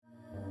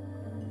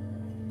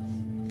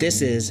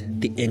This is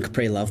the Ink,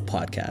 Pray, Love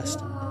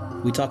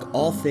podcast. We talk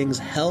all things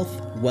health,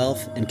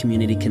 wealth, and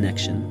community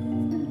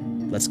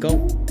connection. Let's go.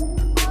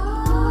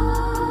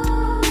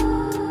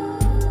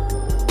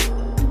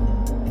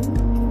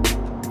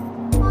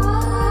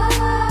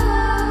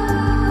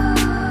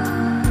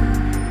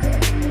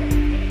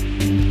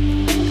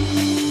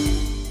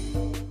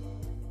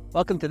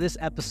 Welcome to this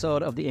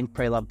episode of the Ink,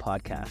 Pray, Love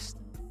podcast.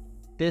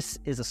 This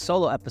is a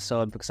solo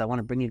episode because I want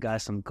to bring you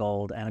guys some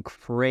gold and a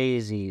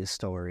crazy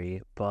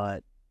story,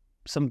 but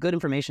some good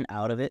information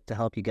out of it to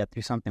help you get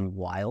through something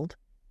wild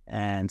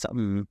and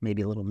something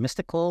maybe a little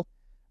mystical.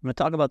 I'm going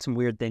to talk about some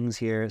weird things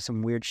here,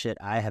 some weird shit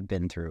I have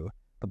been through.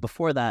 But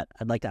before that,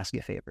 I'd like to ask you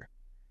a favor.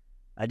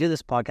 I do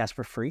this podcast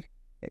for free.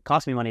 It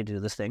costs me money to do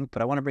this thing,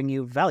 but I want to bring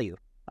you value.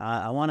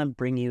 I want to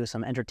bring you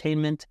some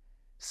entertainment,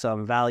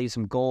 some value,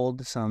 some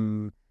gold,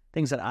 some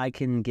things that I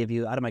can give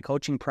you out of my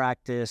coaching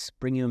practice,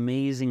 bring you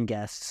amazing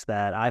guests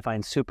that I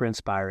find super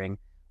inspiring.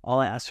 All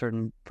I ask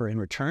for in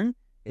return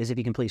is if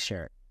you can please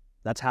share it.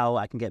 That's how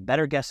I can get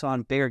better guests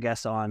on, bigger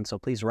guests on. So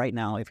please, right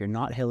now, if you're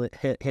not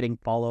hitting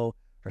follow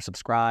or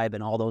subscribe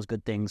and all those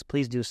good things,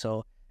 please do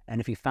so.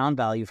 And if you found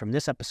value from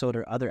this episode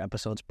or other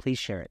episodes, please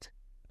share it.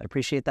 I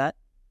appreciate that.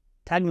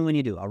 Tag me when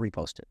you do. I'll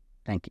repost it.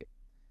 Thank you.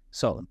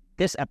 So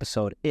this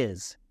episode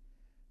is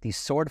the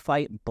sword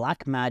fight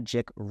black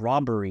magic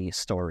robbery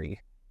story.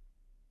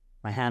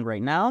 My hand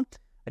right now,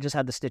 I just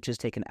had the stitches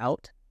taken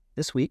out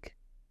this week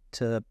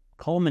to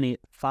culminate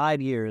 5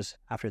 years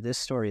after this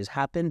story has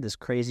happened, this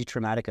crazy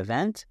traumatic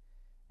event,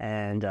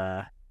 and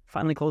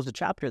finally closed the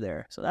chapter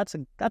there. So that's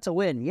a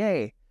win.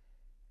 Yay.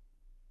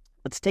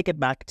 Let's take it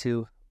back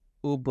to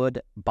Ubud,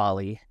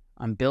 Bali.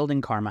 I'm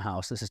building Karma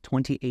House. This is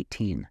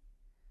 2018.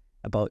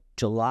 About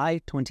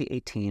July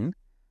 2018,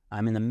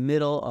 I'm in the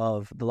middle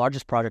of the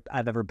largest project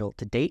I've ever built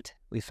to date.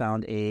 We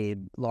found a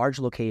large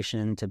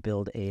location to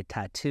build a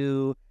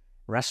tattoo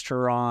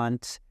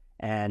restaurant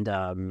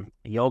and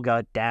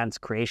yoga, dance,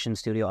 creation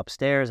studio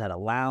upstairs, had a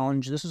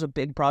lounge. This was a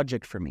big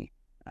project for me.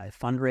 I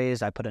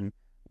fundraised, I put in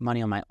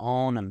money on my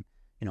own. I'm,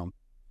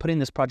 putting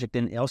this project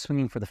in. I was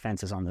swinging for the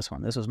fences on this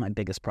one. This was my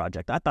biggest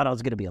project. I thought I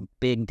was going to be a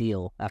big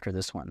deal after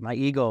this one. My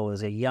ego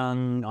was a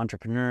young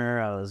entrepreneur.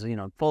 I was,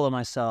 full of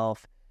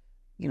myself,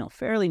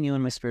 fairly new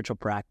in my spiritual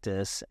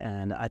practice.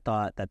 And I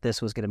thought that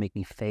this was going to make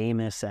me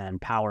famous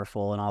and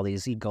powerful and all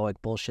these egoic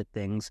bullshit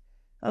things.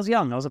 I was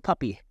young. I was a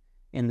puppy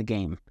in the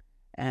game.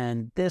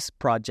 And this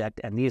project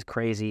and these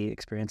crazy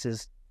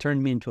experiences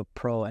turned me into a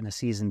pro and a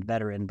seasoned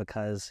veteran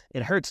because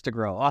it hurts to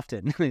grow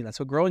often. That's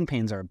what growing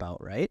pains are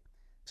about, right?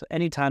 So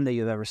anytime that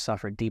you've ever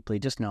suffered deeply,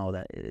 just know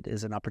that it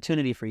is an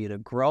opportunity for you to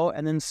grow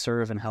and then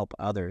serve and help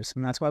others.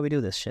 And that's why we do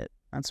this shit.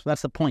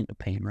 That's the point of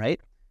pain, right?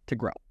 To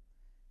grow.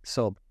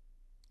 So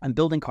I'm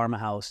building Karma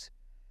House,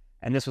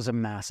 and this was a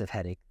massive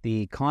headache.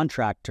 The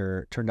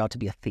contractor turned out to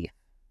be a thief,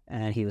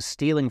 and he was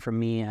stealing from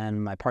me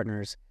and my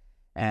partners.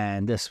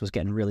 And this was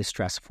getting really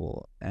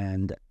stressful.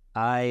 And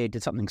I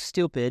did something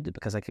stupid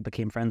because I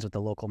became friends with the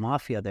local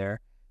mafia there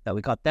that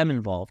we got them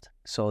involved.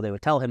 So they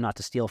would tell him not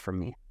to steal from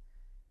me.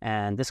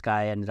 And this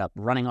guy ended up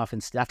running off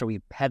after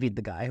we heavied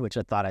the guy, which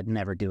I thought I'd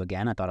never do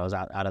again. I thought I was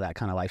out of that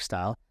kind of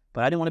lifestyle.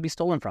 But I didn't want to be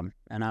stolen from.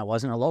 And I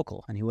wasn't a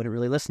local. And he wouldn't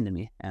really listen to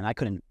me. And I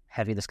couldn't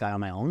heavy this guy on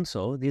my own.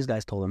 So these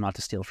guys told him not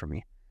to steal from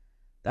me.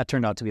 That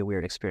turned out to be a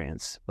weird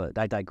experience. But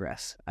I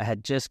digress. I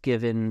had just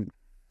given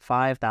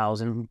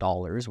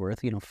 $5,000 worth,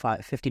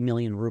 50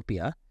 million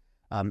rupiah.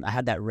 I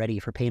had that ready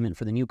for payment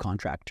for the new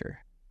contractor.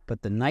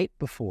 But the night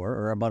before,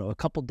 or about a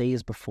couple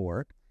days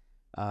before,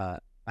 my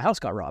house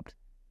got robbed,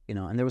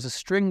 and there was a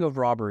string of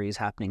robberies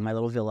happening. My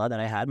little villa that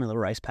I had, my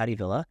little rice paddy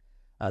villa,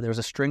 there was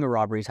a string of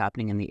robberies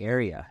happening in the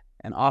area.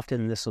 And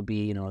often this will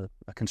be,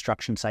 a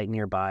construction site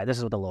nearby. This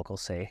is what the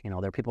locals say. There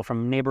are people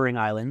from neighboring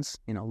islands,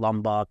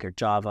 Lombok or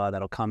Java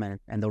that'll come in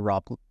and they'll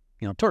rob,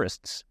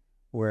 tourists.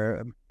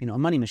 We're, a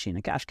money machine,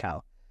 a cash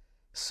cow.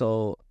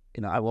 So,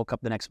 I woke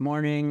up the next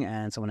morning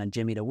and someone had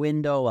jimmied a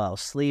window while I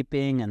was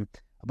sleeping, and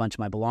a bunch of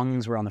my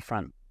belongings were on the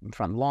front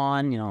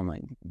lawn.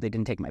 They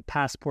didn't take my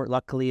passport,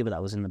 luckily, but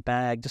that was in the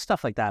bag, just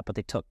stuff like that. But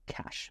they took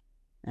cash,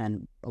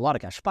 and a lot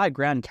of cash.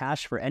 $5,000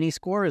 cash for any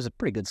score is a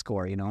pretty good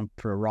score,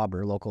 for a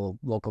robber, local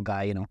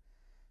guy,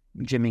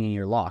 jimming in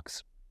your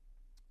locks.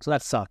 So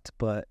that sucked,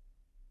 but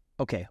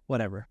okay,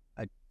 whatever.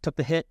 I took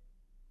the hit,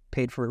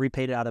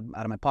 repaid it out of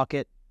my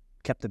pocket,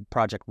 kept the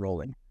project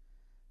rolling.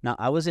 Now,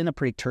 I was in a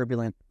pretty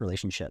turbulent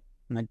relationship,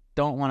 and I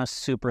don't want to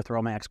super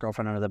throw my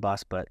ex-girlfriend under the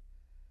bus, but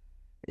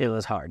it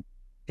was hard.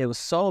 It was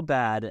so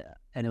bad,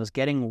 and it was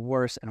getting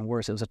worse and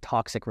worse. It was a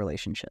toxic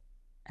relationship.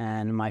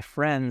 And my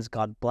friends,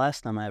 God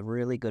bless them, I have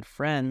really good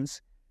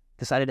friends,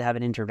 decided to have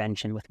an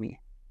intervention with me.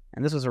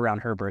 And this was around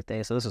her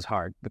birthday, so this was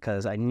hard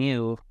because I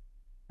knew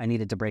I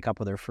needed to break up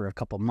with her for a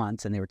couple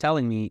months, and they were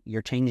telling me,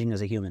 you're changing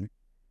as a human.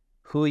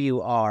 Who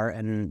you are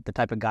and the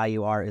type of guy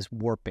you are is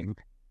warping.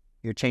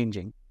 You're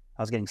changing.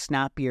 I was getting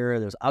snappier.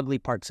 There's ugly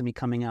parts of me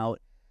coming out.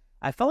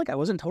 I felt like I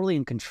wasn't totally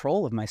in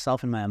control of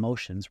myself and my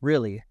emotions,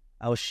 really.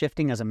 I was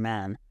shifting as a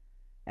man,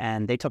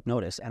 and they took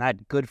notice. And I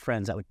had good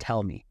friends that would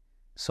tell me.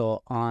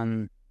 So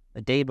on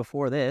the day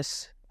before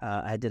this,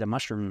 I did a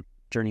mushroom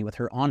journey with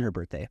her on her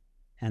birthday,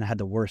 and I had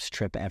the worst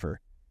trip ever.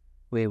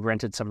 We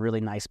rented some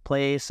really nice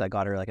place. I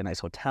got her like a nice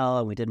hotel,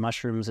 and we did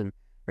mushrooms and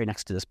right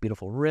next to this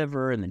beautiful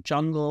river in the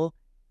jungle.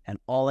 And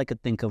all I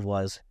could think of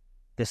was,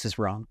 this is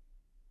wrong.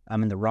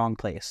 I'm in the wrong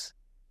place.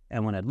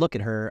 And when I'd look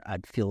at her,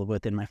 I'd feel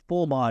within my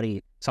full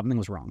body something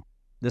was wrong.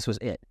 This was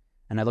it.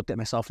 And I looked at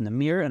myself in the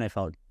mirror and I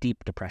felt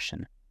deep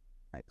depression.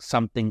 Like,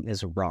 something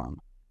is wrong.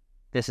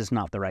 This is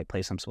not the right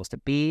place I'm supposed to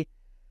be.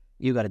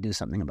 You got to do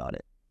something about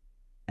it.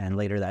 And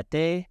later that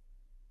day,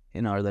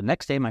 or the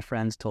next day, my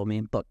friends told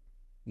me, look,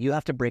 you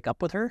have to break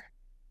up with her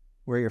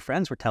where your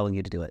friends were telling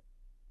you to do it.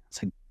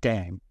 It's like,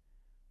 dang.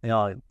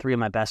 Three of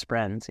my best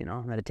friends,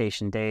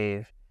 Meditation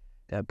Dave,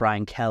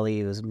 Brian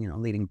Kelly, who was,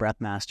 leading Breath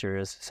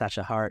Masters,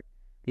 Sacha Hart.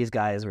 These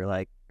guys were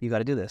like, you got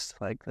to do this.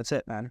 Like, that's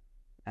it, man.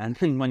 And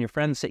when your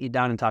friends sit you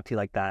down and talk to you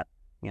like that,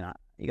 you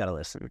got to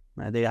listen.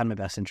 They had my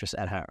best interest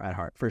at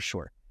heart, for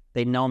sure.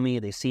 They know me.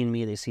 They've seen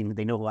me.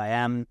 They know who I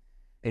am.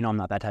 They know I'm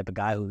not that type of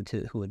guy who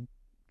would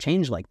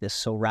change like this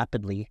so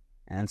rapidly.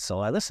 And so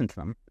I listened to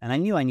them, and I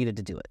knew I needed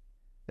to do it.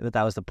 But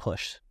that was the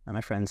push. And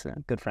my friends,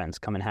 good friends,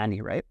 come in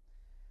handy, right?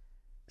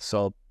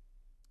 So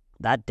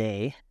that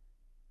day,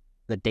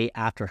 the day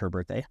after her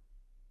birthday,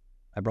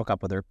 I broke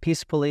up with her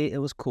peacefully. It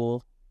was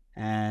cool.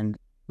 And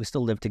we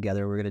still lived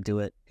together. We're going to do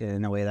it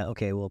in a way that,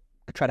 okay, we'll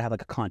try to have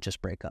like a conscious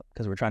breakup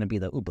because we're trying to be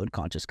the Ubud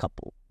conscious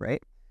couple,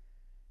 right?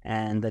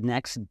 And the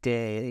next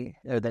day,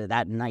 or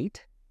that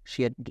night,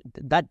 she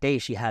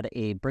had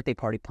a birthday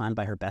party planned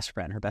by her best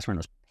friend. Her best friend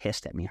was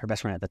pissed at me. Her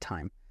best friend at the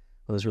time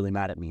was really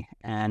mad at me.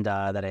 And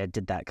that I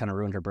did that kind of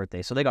ruined her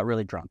birthday. So they got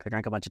really drunk. They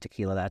drank a bunch of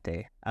tequila that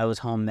day. I was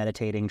home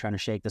meditating, trying to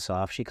shake this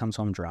off. She comes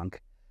home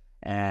drunk.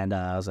 And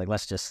I was like,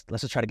 let's just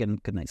try to get a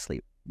good night's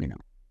sleep.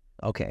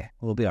 Okay,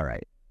 we'll be all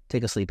right.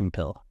 Take a sleeping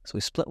pill. So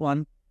we split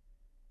one.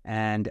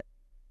 And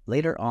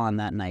later on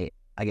that night,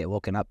 I get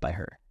woken up by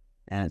her.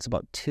 And it's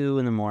about 2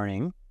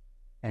 a.m.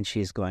 And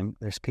she's going,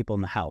 there's people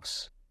in the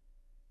house.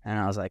 And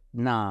I was like,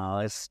 no,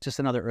 it's just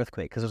another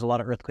earthquake, because there's a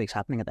lot of earthquakes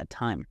happening at that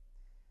time.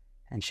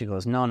 And she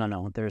goes,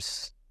 no,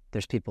 there's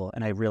people.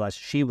 And I realized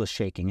she was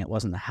shaking. It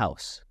wasn't the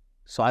house.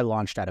 So I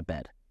launched out of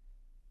bed.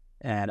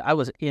 And I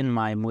was in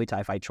my Muay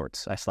Thai fight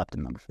shorts. I slept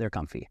in them. They're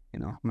comfy.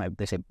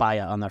 They say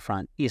Bahia on the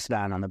front,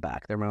 Eastvan on the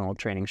back. They're my old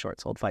training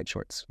shorts, old fight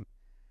shorts.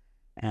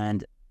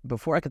 And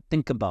before I could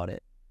think about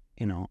it,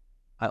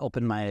 I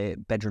opened my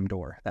bedroom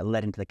door that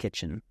led into the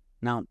kitchen.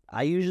 Now,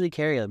 I usually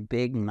carry a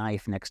big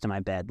knife next to my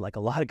bed, like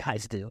a lot of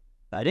guys do.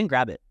 I didn't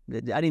grab it.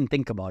 I didn't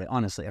think about it,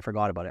 honestly. I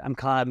forgot about it. I'm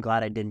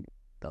glad I didn't,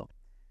 though.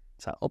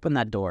 So I open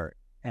that door,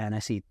 and I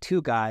see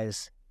 2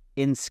 guys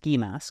in ski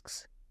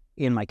masks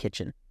in my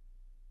kitchen.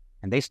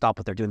 And they stop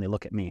what they're doing. They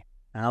look at me,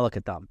 and I look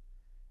at them.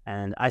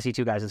 And I see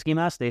 2 guys in ski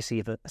masks. They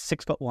see the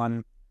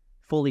 6'1",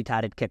 fully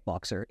tatted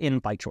kickboxer in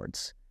fight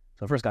shorts.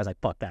 So the first guy's like,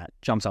 fuck that.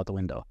 Jumps out the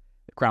window.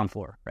 Ground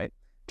floor, right?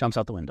 Jumps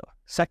out the window.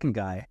 Second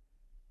guy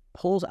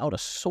pulls out a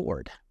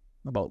sword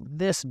about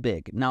this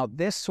big. Now,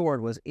 this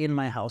sword was in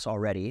my house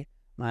already.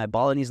 My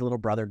Balinese little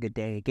brother, Good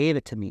Day, gave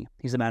it to me.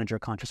 He's the manager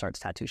of Conscious Arts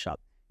Tattoo Shop.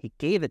 He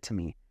gave it to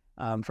me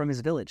from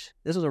his village.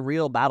 This was a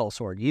real battle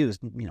sword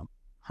used,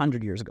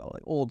 100 years ago,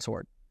 like old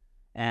sword.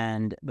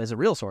 And as a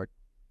real sword,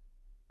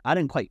 I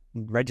didn't quite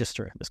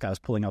register this guy was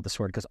pulling out the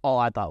sword, because all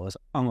I thought was,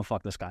 I'm going to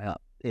fuck this guy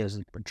up. It was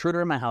an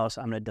intruder in my house.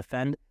 I'm going to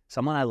defend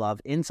someone I love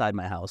inside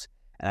my house.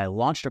 And I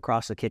launched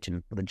across the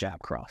kitchen with a jab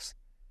cross.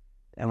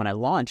 And when I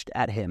launched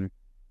at him,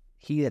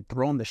 he had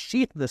thrown the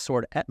sheath of the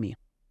sword at me.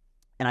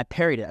 And I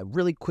parried it. I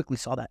really quickly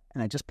saw that.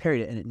 And I just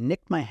parried it. And it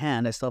nicked my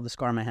hand. I still have the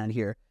scar on my hand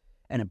here.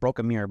 And it broke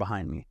a mirror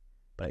behind me.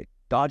 But I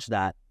dodged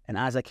that. And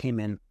as I came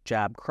in,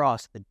 jab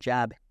cross, the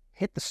jab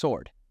hit the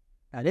sword.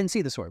 I didn't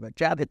see the sword, but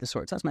jab hit the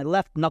sword. So that's my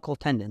left knuckle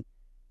tendon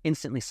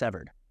instantly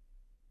severed.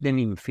 Didn't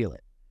even feel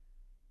it.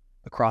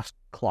 The cross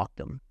clocked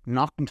him,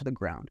 knocked him to the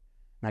ground.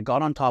 And I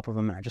got on top of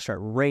him, and I just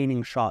started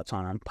raining shots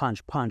on him.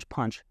 Punch, punch,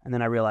 punch. And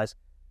then I realized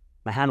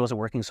my hand wasn't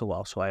working so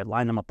well. So I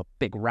lined him up a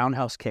big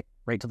roundhouse kick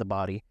right to the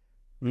body,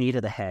 knee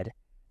to the head.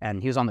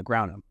 And he was on the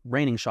ground. I'm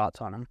raining shots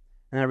on him.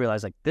 And I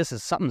realized, like, this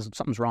is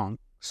something's wrong.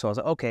 So I was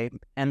like, okay,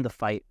 end the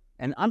fight.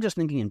 And I'm just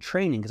thinking in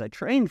training, because I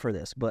trained for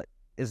this, but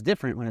it's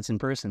different when it's in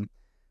person.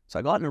 So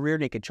I got in a rear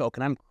naked choke,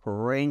 and I'm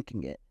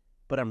cranking it.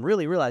 But I'm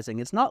really realizing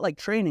it's not like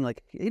training.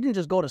 Like, he didn't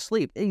just go to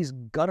sleep. He's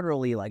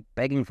gutturally, like,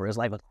 begging for his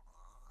life. Like,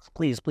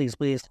 please, please,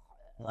 please.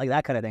 Like,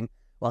 that kind of thing.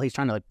 While he's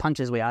trying to, like, punch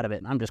his way out of it.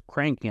 And I'm just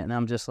cranking it. And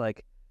I'm just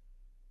like,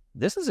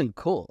 this isn't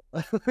cool.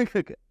 I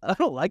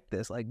don't like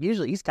this. Like,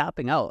 usually he's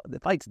tapping out. The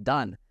fight's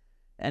done.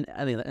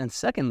 And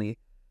secondly,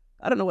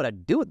 I don't know what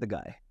I'd do with the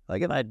guy.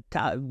 Like, if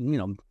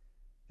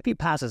if he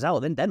passes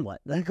out, then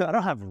what? Like, I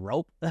don't have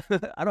rope.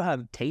 I don't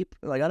have tape.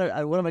 Like,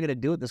 what am I going to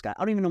do with this guy?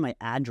 I don't even know my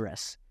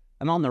address.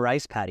 I'm on the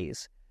rice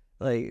paddies.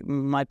 Like,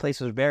 my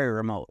place was very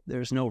remote.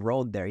 There's no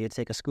road there. You had to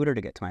take a scooter to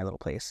get to my little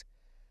place.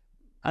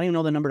 I don't even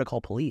know the number to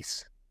call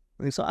police.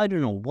 Like, so I don't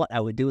know what I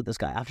would do with this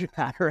guy after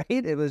that, right?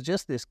 It was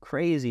just this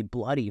crazy,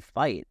 bloody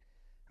fight.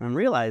 And I'm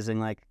realizing,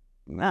 like,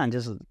 man,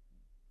 just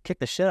kick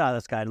the shit out of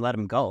this guy and let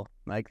him go.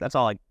 Like, that's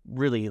all I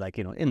really, like,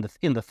 in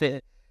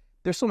the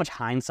there's so much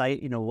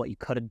hindsight, what you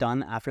could have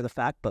done after the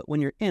fact. But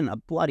when you're in a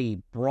bloody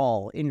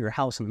brawl in your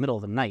house in the middle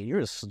of the night,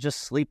 you're just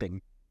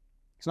sleeping.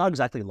 It's not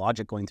exactly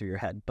logic going through your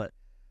head. But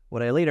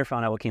what I later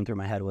found out what came through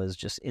my head was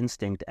just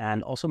instinct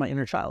and also my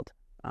inner child.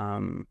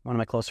 One of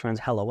my close friends,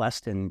 Hella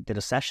Weston, did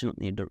a session with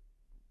me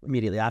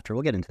immediately after.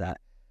 We'll get into that.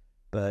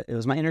 But it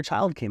was my inner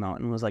child came out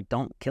and was like,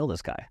 don't kill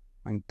this guy.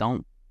 Like,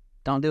 don't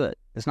do it.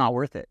 It's not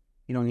worth it.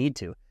 You don't need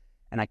to.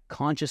 And I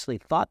consciously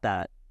thought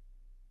that.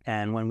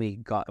 And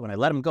when I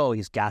let him go,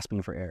 he's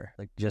gasping for air,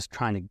 like just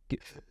trying to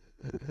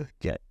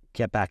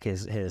get back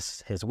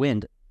his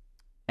wind.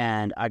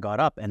 And I got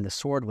up, and the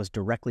sword was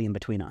directly in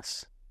between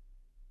us.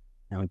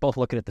 And we both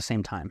looked at it at the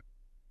same time.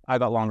 I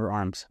got longer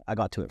arms. I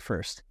got to it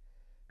first.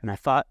 And I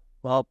thought,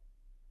 well,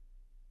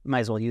 might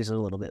as well use it a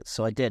little bit.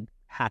 So I did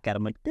hack at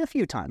him like a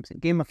few times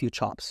and gave him a few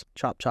chops.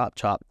 Chop, chop,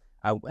 chop.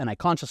 And I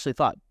consciously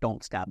thought,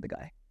 don't stab the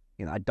guy.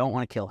 I don't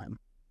want to kill him.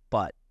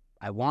 But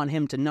I want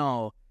him to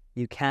know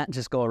you can't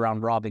just go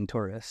around robbing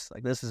tourists.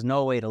 Like, this is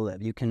no way to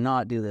live. You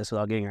cannot do this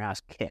without getting your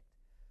ass kicked.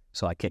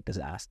 So I kicked his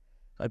ass.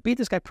 So I beat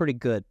this guy pretty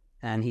good,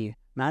 and he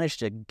managed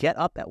to get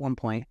up at one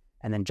point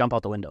and then jump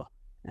out the window.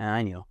 And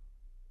I knew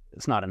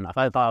it's not enough.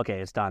 I thought, okay,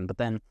 it's done. But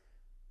then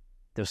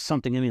there's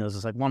something in me that was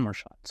just like, one more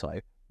shot. So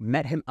I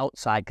met him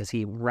outside because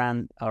he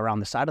ran around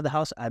the side of the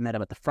house. I met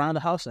him at the front of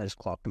the house, and I just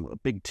clocked him with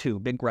a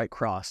big right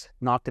cross.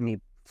 Knocked him. He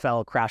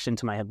fell, crashed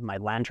into my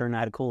lantern. I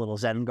had a cool little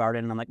Zen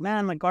garden. And I'm like,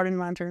 man, my garden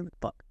lantern,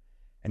 fuck.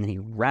 And then he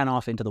ran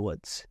off into the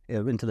woods,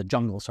 into the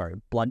jungle,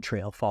 blood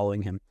trail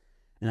following him.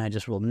 And I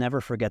just will never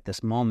forget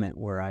this moment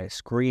where I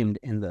screamed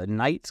in the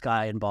night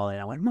sky in Bali.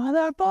 And I went,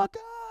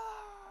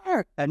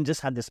 motherfucker! And just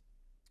had this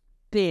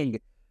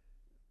big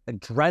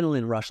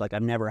adrenaline rush like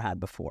I've never had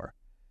before.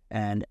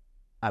 And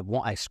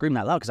I screamed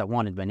that loud because I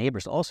wanted my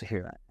neighbors to also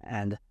hear it.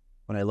 And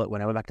when I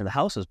went back to the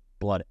house, there was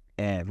blood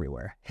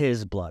everywhere.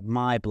 His blood,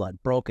 my blood,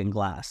 broken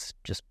glass,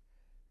 just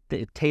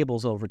the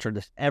tables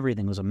overturned.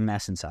 Everything was a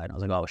mess inside. I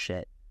was like, oh,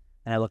 shit.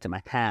 And I looked at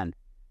my hand,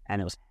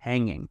 and it was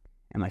hanging,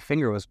 and my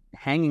finger was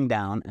hanging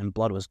down, and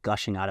blood was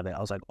gushing out of it.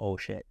 I was like, oh,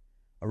 shit.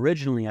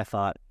 Originally, I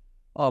thought,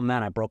 oh,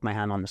 man, I broke my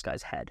hand on this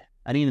guy's head.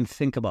 I didn't even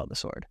think about the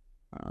sword.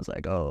 I was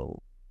like,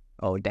 oh,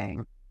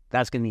 dang.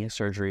 That's going to need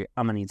surgery.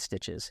 I'm going to need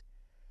stitches.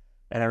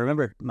 And I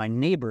remember my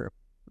neighbor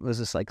was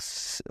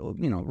this,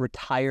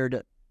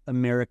 retired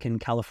American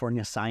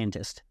California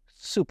scientist.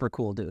 Super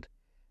cool dude.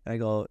 And I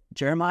go,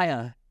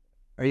 Jeremiah,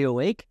 are you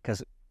awake?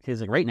 Because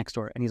he's like right next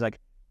door. And he's like,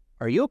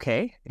 are you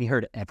okay? And he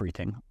heard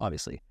everything,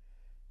 obviously.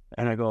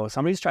 And I go,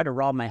 somebody's tried to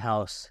rob my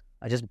house.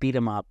 I just beat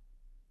him up.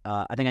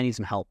 I think I need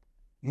some help.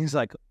 And he's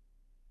like,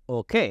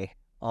 okay,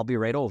 I'll be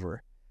right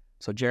over.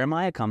 So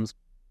Jeremiah comes,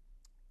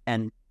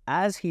 and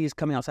as he's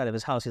coming outside of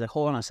his house, he's like,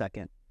 hold on a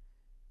second.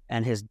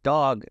 And his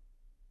dog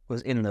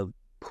was in the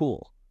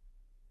pool.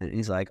 And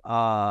he's like,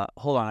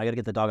 hold on, I got to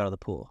get the dog out of the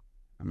pool.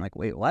 I'm like,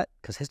 wait, what?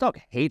 Because his dog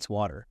hates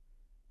water.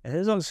 And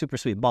his dog's super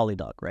sweet, Bali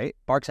dog, right?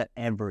 Barks at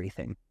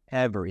everything.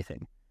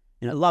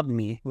 It loved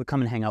me, would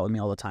come and hang out with me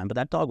all the time, but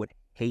that dog would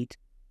hate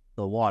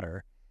the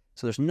water.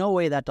 So there's no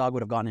way that dog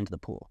would have gotten into the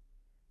pool.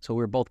 So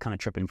we were both kind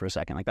of tripping for a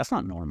second. Like, that's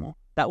not normal.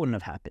 That wouldn't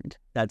have happened.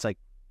 That's like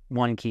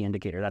one key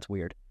indicator. That's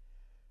weird.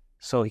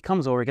 So he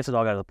comes over, gets the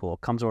dog out of the pool,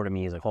 comes over to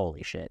me. He's like,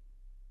 holy shit.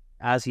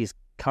 As he's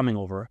coming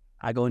over,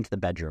 I go into the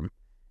bedroom,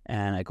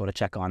 and I go to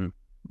check on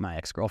my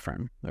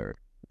ex-girlfriend.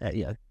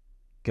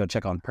 Go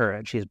check on her.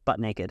 And she's butt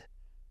naked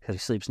because she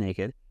sleeps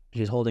naked.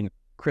 She's holding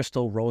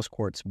crystal rose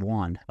quartz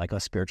wand, like a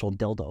spiritual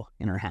dildo,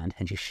 in her hand,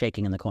 and she's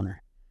shaking in the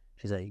corner.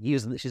 She's like,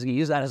 she's gonna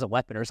use that as a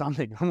weapon or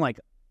something. I'm like,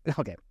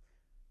 okay,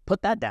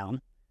 put that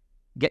down,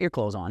 get your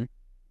clothes on,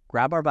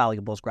 grab our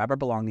valuables, grab our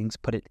belongings,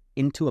 put it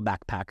into a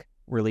backpack.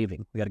 We're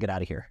leaving. We got to get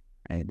out of here.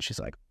 And she's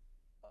like,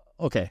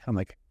 okay. I'm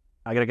like,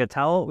 I gotta get a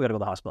towel. We gotta go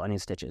to the hospital. I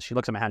need stitches. She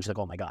looks at my hand. She's like,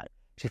 oh my God.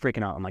 She's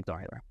freaking out. I'm like, don't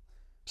worry.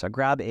 So I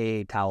grab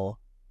a towel,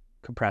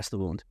 compress the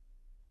wound,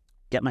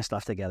 get my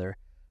stuff together.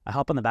 I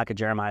hop on the back of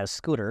Jeremiah's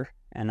scooter,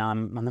 and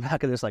I'm on the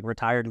back of this like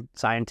retired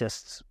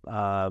scientist's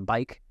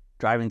bike,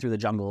 driving through the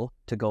jungle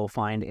to go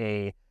find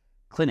a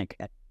clinic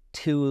at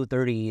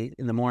 2:30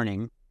 in the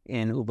morning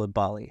in Ubud,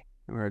 Bali.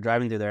 And we were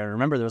driving through there. I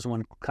remember there was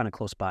one kind of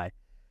close by.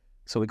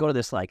 So we go to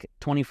this like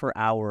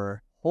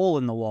 24-hour hole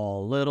in the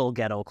wall little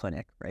ghetto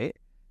clinic, right?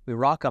 We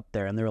rock up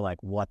there, and they were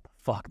like, what the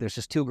fuck? There's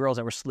just two girls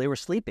that were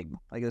sleeping.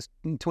 Like, this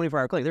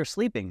 24-hour clinic. They're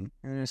sleeping.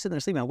 And they're sitting there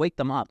sleeping. I wake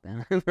them up.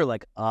 And they're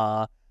like,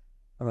 I'm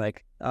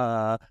like,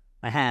 my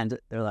hand.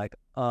 They're like,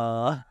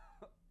 oh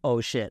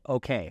shit,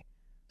 okay.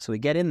 So we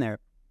get in there,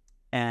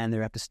 and they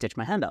have to stitch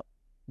my hand up.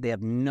 They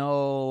have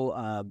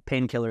no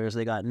painkillers.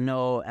 They got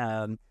no,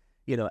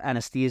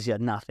 anesthesia,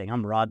 nothing.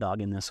 I'm raw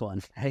dog in this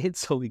one, right?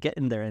 So we get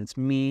in there, and it's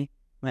me,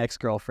 my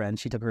ex-girlfriend.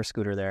 She took her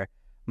scooter there.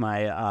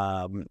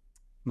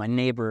 My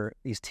neighbor,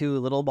 these two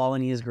little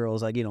Balinese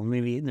girls, like,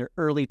 maybe in their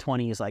early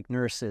 20s, like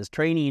nurses,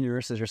 trainee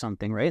nurses or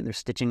something, right? They're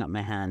stitching up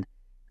my hand.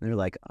 And they're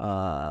like,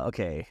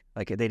 okay.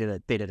 Like, they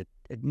did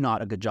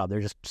not a good job. They're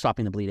just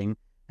stopping the bleeding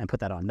and put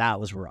that on. That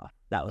was rough.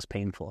 That was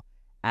painful.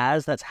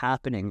 As that's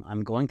happening,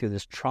 I'm going through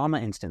this trauma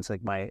instance.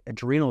 Like, my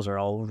adrenals are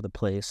all over the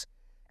place.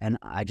 And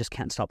I just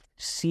can't stop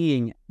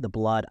seeing the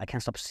blood. I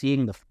can't stop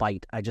seeing the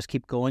fight. I just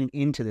keep going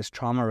into this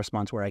trauma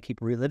response where I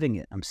keep reliving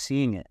it. I'm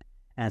seeing it.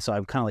 And so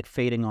I'm kind of like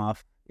fading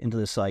off into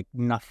this like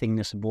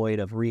nothingness void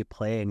of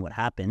replaying what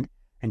happened.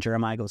 And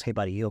Jeremiah goes, "Hey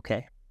buddy, you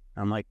okay?"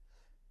 I'm like,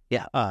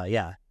 yeah, no,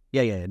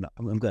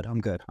 I'm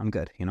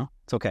good. You know,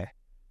 it's okay.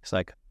 It's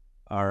like,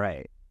 all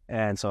right.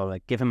 And so I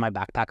like give him my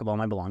backpack of all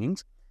my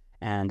belongings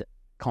and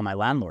call my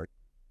landlord.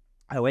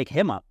 I wake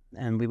him up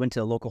and we went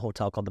to a local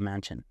hotel called the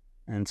Mansion.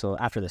 And so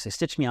after this, they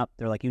stitched me up.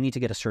 They're like, "You need to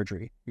get a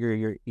surgery.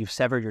 You've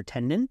severed your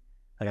tendon."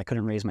 Like I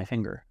couldn't raise my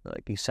finger. They're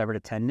like, "You severed a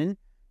tendon.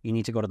 You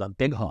need to go to the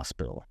big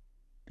hospital.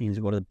 You need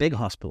to go to the big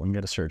hospital and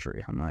get a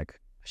surgery." I'm like,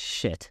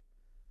 shit.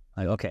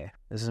 Like, okay,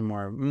 this is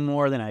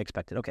more than I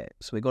expected. Okay,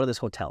 so we go to this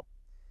hotel.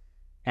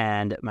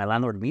 And my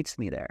landlord meets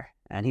me there.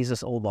 And he's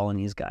this old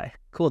Balinese guy.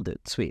 Cool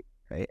dude, sweet,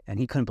 right? And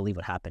he couldn't believe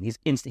what happened.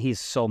 He's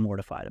so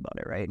mortified about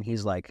it, right? And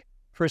he's like,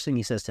 first thing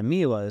he says to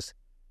me was,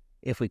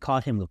 "If we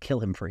caught him, we'll kill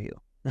him for you."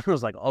 And I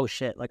was like, oh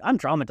shit, like I'm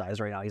traumatized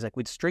right now. He's like,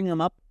 "We'd string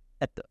him up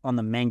on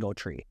the mango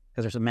tree,"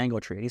 because there's a mango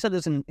tree. And he said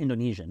this in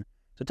Indonesian.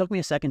 So it took me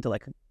a second to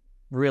like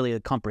really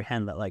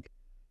comprehend that, like,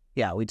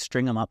 yeah, we'd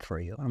string him up for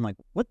you. I'm like,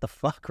 what the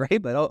fuck,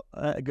 right? But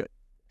good.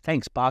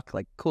 Thanks, Bach.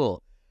 Like,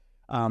 cool.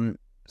 So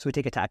we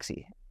take a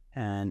taxi,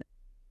 and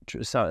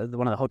so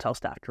one of the hotel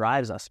staff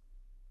drives us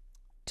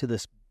to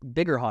this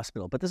bigger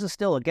hospital. But this is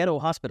still a ghetto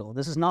hospital.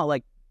 This is not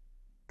like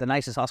the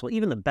nicest hospital.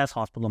 Even the best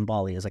hospital in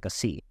Bali is like a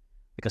C.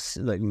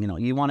 Like, you know,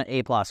 you want an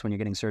A+ when you're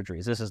getting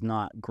surgeries. This is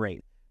not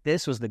great.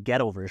 This was the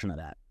ghetto version of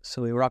that.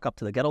 So we rock up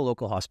to the ghetto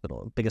local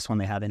hospital, biggest one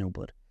they have in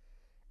Ubud,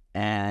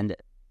 and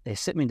they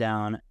sit me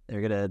down.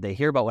 They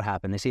hear about what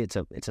happened. They see it's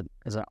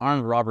an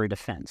armed robbery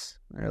defense.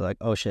 They're like,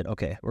 oh shit,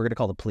 okay, we're gonna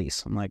call the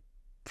police. I'm like,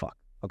 fuck,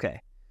 okay.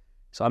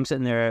 So I'm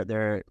sitting there.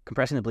 They're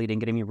compressing the bleeding,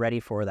 getting me ready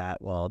for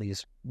that. While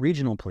these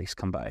regional police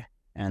come by,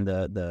 and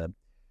the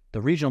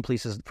regional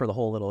police is for the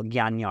whole little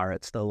Gianyar.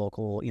 It's the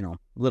local, you know,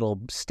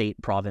 little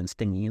state province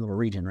thingy, little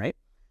region, right?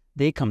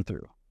 They come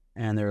through,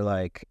 and they're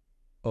like,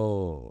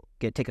 oh,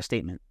 take a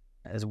statement,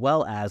 as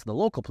well as the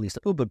local police,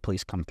 the Ubud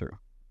police come through,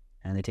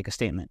 and they take a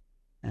statement.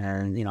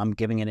 And, you know, I'm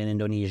giving it in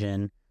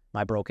Indonesian.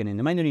 My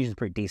Indonesian is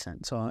pretty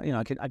decent. So, you know,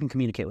 I can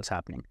communicate what's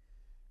happening.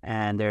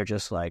 And they're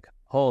just like,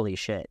 holy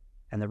shit.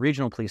 And the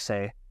regional police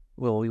say,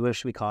 well, we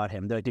wish we caught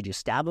him. They're like, did you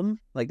stab him?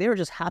 Like, they were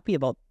just happy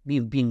about me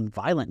being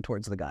violent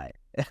towards the guy.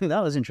 And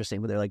that was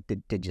interesting. But they're like,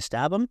 did you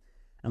stab him?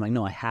 I'm like,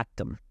 no, I hacked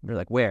him. They're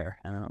like, where?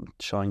 And I'm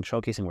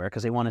showcasing where,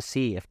 because they want to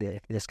see if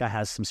this guy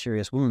has some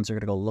serious wounds. They're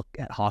going to go look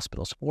at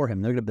hospitals for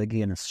him. They're going to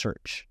begin a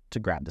search to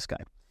grab this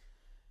guy.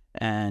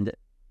 And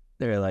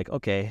they're like,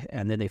 okay.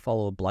 And then they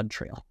follow a blood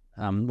trail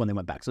when they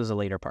went back. So this is a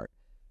later part.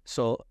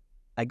 So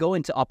I go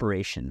into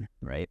operation,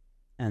 right?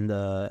 And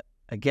I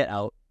get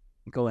out,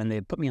 go in,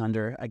 they put me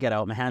under, I get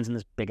out, my hand's in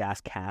this big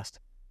ass cast.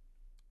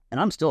 And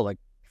I'm still like,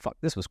 fuck,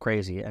 this was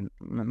crazy. And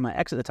my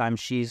ex at the time,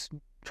 she's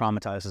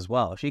traumatized as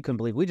well. She couldn't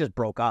believe we just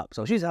broke up.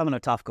 So she's having a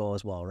tough go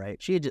as well,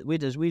 right? We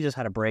just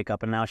had a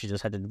breakup, and now she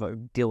just had to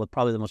deal with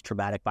probably the most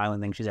traumatic,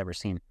 violent thing she's ever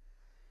seen.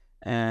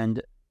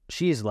 And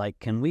she's like,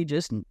 can we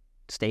just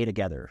stay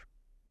together?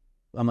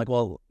 I'm like,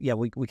 well, yeah,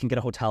 we can get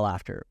a hotel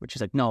after. Which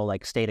is like, no,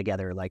 like stay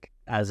together, like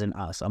as in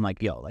us. I'm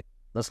like, yo, like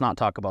let's not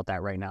talk about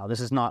that right now. This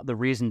is not the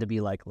reason to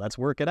be like, let's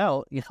work it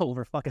out, you know,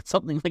 over fucking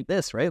something like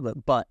this, right?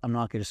 But I'm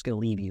not just gonna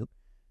leave you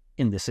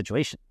in this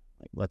situation.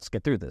 Like, let's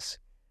get through this.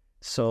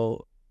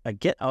 So I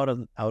get out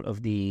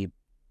of the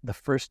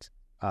first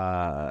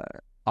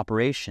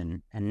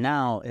operation, and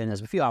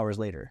it's a few hours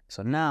later.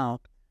 So now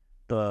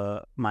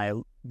my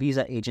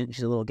visa agent,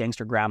 she's a little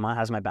gangster grandma,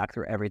 has my back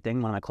through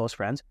everything. One of my close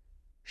friends,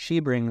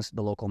 she brings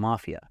the local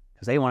mafia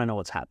because they want to know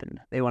what's happened.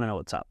 They want to know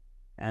what's up,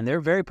 and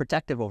they're very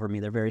protective over me.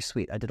 They're very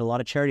sweet. I did a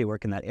lot of charity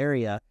work in that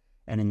area,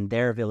 and in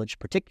their village,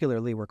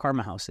 particularly where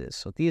Karma House is.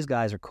 So these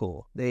guys are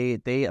cool.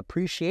 They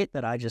appreciate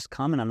that I just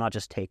come and I'm not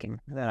just taking.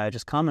 That I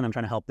just come and I'm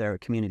trying to help their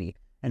community.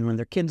 And when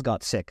their kids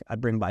got sick, I'd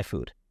bring by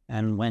food.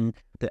 And when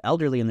the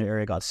elderly in their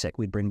area got sick,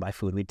 we'd bring by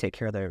food. We'd take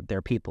care of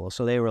their people.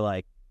 So they were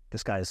like,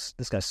 this guy's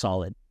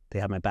solid. They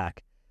have my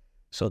back.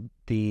 So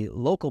the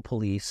local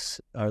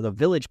police, or the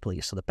village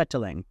police, so the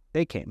Petaling,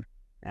 they came.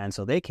 And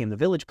so they came. The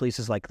village police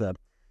is like the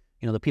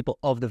people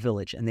of the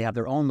village, and they have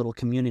their own little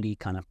community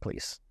kind of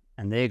police.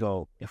 And they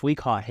go, if we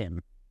caught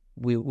him,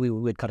 we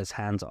would cut his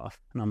hands off.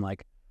 And I'm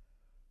like,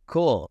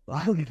 cool,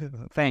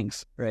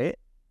 thanks, right?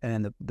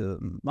 And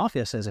the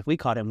mafia says, if we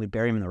caught him, we'd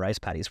bury him in the rice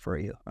paddies for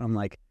you. I'm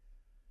like,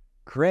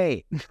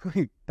 great,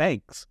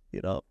 thanks,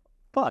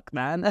 fuck,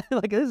 man.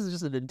 Like, this is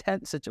just an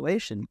intense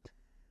situation.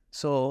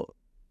 So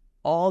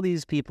all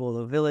these people,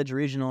 the village,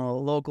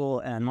 regional, local,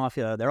 and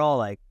mafia, they're all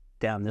like,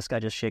 damn, this guy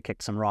just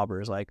shit-kicked some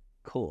robbers. Like,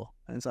 cool.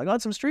 And it's like, I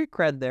got some street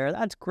cred there.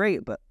 That's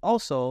great. But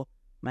also,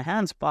 my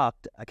hand's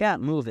fucked. I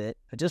can't move it.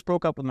 I just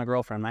broke up with my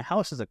girlfriend. My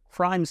house is a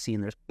crime scene.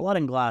 There's blood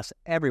and glass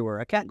everywhere.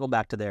 I can't go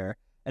back to there.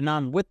 And now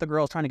I'm with the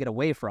girl trying to get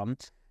away from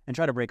and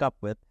try to break up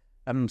with.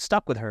 I'm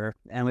stuck with her,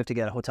 and we have to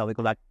get a hotel. We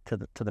go back to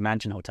the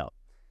Mansion Hotel.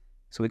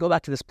 So we go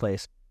back to this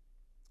place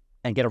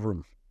and get a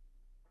room.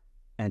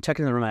 And check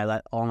in the room, I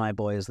let all my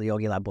boys, the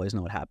Yogi Lab boys,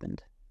 know what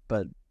happened.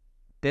 But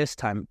this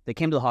time, they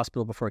came to the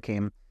hospital before it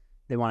came.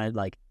 They wanted,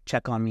 like,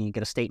 check on me,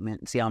 get a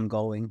statement, see how I'm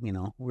going, you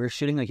know. We were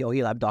shooting a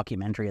Yogi Lab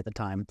documentary at the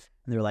time,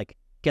 and they were like,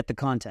 get the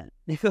content.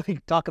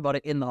 Like, talk about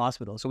it in the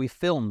hospital. So we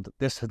filmed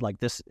this,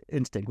 like, this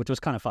instant, which was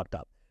kind of fucked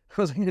up. It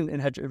was,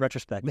 in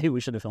retrospect, maybe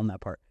we should have filmed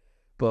that part.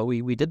 But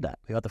we did that.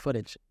 We got the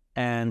footage.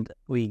 And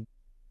we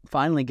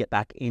finally get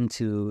back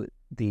into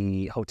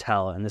the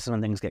hotel, and this is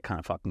when things get kind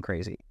of fucking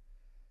crazy.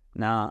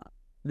 Now,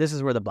 this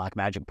is where the black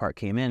magic part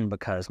came in,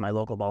 because my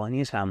local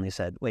Balinese family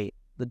said, wait,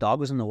 the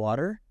dog was in the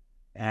water,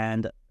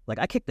 and, like,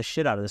 I kicked the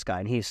shit out of this guy,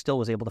 and he still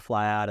was able to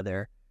fly out of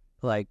there.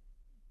 Like,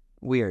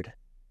 weird.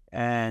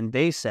 And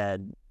they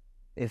said,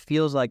 it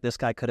feels like this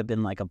guy could have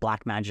been, like, a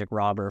black magic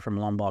robber from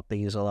Lombok. They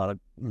use a lot of,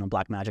 you know,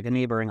 black magic. A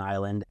neighboring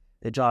island.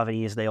 The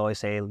Javanese, they always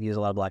say, use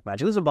a lot of black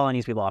magic. This is what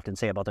Balinese people often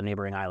say about the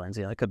neighboring islands.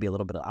 You know, it could be a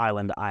little bit of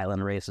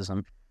island-to-island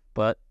racism.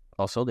 But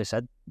also, they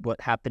said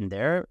what happened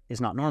there is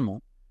not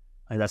normal.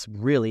 Like, that's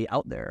really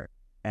out there.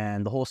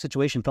 And the whole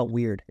situation felt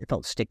weird. It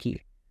felt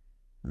sticky.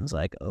 I was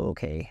like,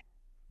 okay.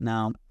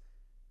 Now,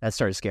 that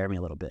started scaring me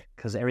a little bit,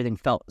 because everything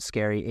felt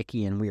scary,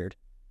 icky, and weird.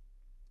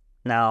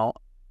 Now,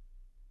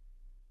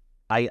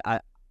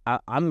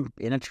 I'm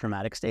in a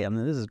traumatic state. I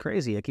mean, this is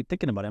crazy. I keep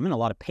thinking about it. I'm in a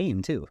lot of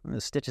pain too.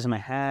 There's stitches in my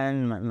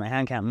hand. My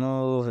hand can't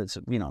move. It's,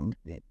 you know,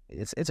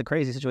 it's a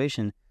crazy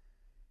situation.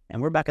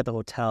 And we're back at the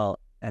hotel,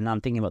 and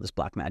I'm thinking about this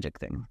black magic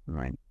thing.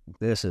 Right?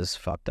 This is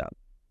fucked up.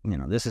 You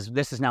know, this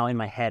is now in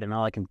my head, and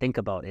all I can think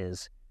about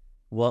is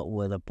what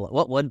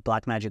would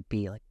black magic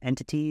be? Like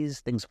entities,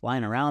 things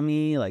flying around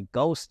me, like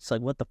ghosts.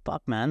 Like, what the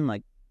fuck, man?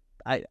 Like,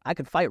 I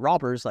could fight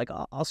robbers. Like,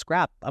 I'll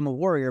scrap. I'm a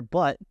warrior,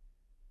 but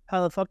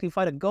how the fuck do you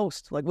fight a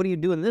ghost? Like, what do you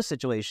do in this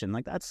situation?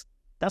 Like, that's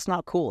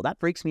not cool. That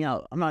freaks me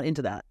out. I'm not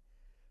into that.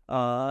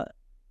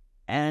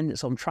 And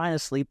so I'm trying to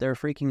sleep. They're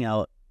freaking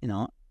out, you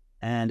know.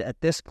 And at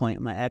this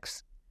point, my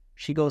ex,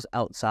 she goes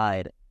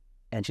outside,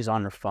 and she's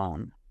on her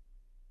phone.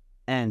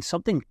 And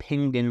something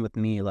pinged in with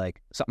me,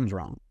 like, something's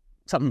wrong.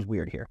 Something's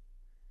weird here.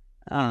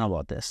 I don't know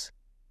about this.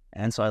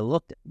 And so I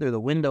looked through the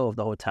window of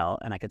the hotel,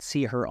 and I could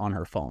see her on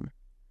her phone.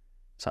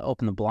 So I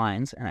opened the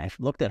blinds, and I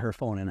looked at her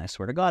phone, and I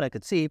swear to God, I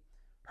could see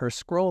her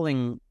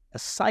scrolling a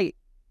site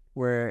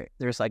where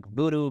there's, like,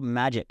 voodoo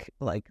magic.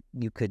 Like,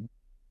 you could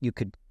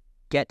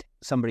get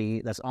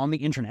somebody that's on the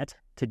internet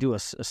to do a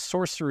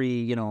sorcery,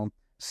 you know,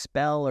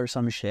 spell or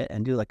some shit,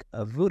 and do, like,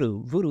 a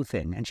voodoo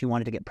thing. And she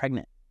wanted to get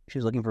pregnant. She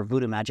was looking for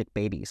voodoo magic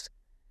babies.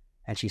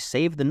 And she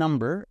saved the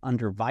number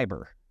under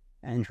Viber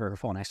and her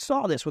phone. I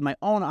saw this with my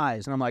own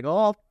eyes, and I'm like,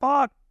 oh,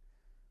 fuck.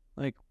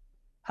 Like,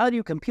 how do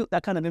you compute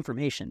that kind of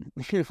information?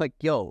 You're like,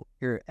 yo,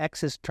 your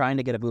ex is trying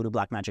to get a voodoo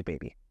black magic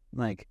baby.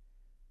 Like,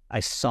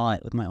 I saw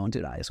it with my own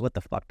two eyes. What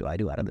the fuck do I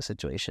do out of this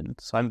situation?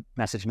 So I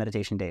messaged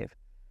Meditation Dave.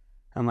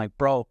 I'm like,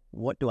 bro,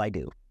 what do I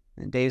do?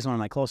 And Dave's one of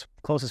my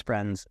closest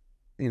friends,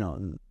 you know,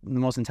 the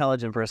most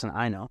intelligent person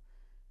I know.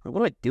 Like,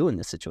 what do I do in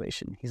this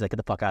situation? He's like, get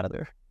the fuck out of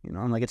there. You know,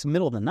 I'm like, it's the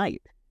middle of the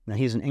night. Now,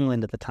 he's in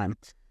England at the time.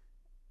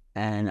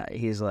 And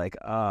he's like,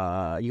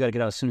 you got to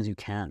get out as soon as you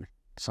can.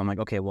 So I'm like,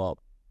 okay, well,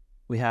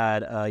 we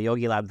had a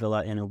Yogi Lab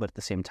villa in Ubud at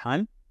the same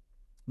time.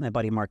 My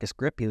buddy Marcus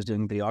Grip, he was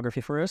doing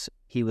videography for us.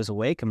 He was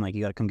awake. I'm like,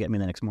 you got to come get me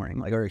the next morning.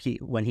 Like, or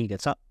when he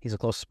gets up, he's the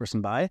closest person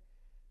by.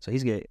 So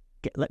he's going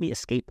to let me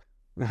escape.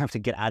 I have to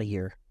get out of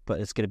here, but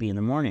it's going to be in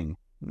the morning.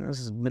 This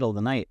is middle of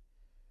the night.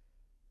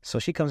 So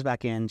she comes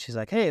back in. She's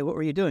like, hey, what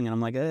were you doing? And I'm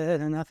like,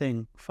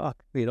 nothing.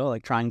 Fuck. You know,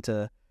 like trying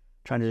to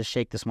just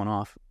shake this one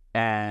off.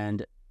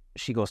 And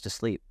she goes to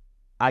sleep.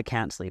 I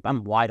can't sleep.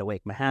 I'm wide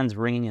awake. My hand's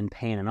ringing in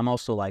pain. And I'm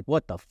also like,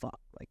 what the fuck?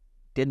 Like,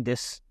 did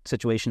this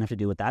situation have to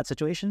do with that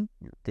situation?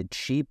 Did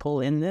she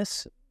pull in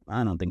this?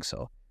 I don't think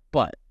so.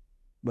 But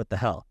what the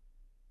hell?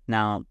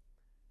 Now,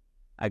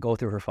 I go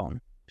through her phone.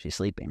 She's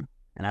sleeping.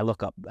 And I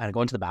look up, and I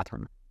go into the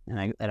bathroom,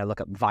 and I look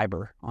up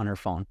Viber on her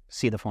phone,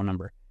 see the phone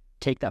number,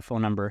 take that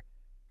phone number,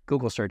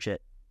 Google search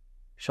it,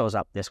 shows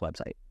up this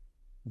website,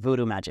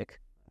 Voodoo Magic.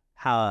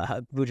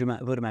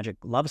 Voodoo Magic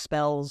love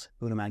spells,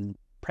 Voodoo Magic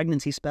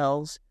pregnancy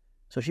spells.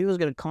 So she was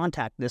going to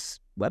contact this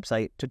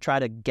website to try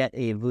to get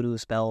a voodoo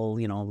spell,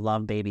 you know,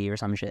 love baby or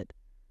some shit.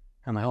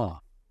 I'm like, oh,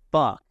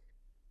 fuck.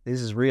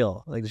 This is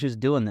real. Like, she's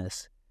doing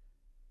this.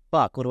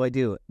 Fuck, what do I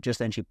do? Just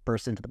then she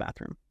bursts into the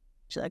bathroom.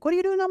 She's like, what are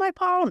you doing on my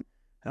phone?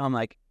 And I'm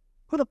like,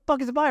 who the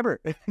fuck is Viber?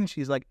 And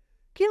she's like,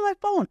 get my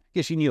phone.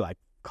 Yeah, she knew I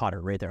caught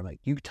her right there. I'm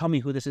like, you tell me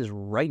who this is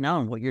right now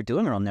and what you're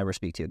doing, or I'll never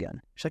speak to you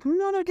again. She's like,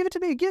 no, give it to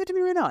me. Give it to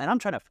me right now. And I'm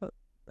trying to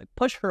like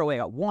push her away. I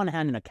got one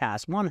hand in a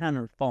cast, one hand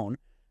on her phone.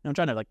 And I'm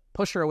trying to like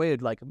push her away,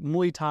 like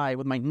Muay Thai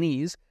with my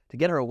knees to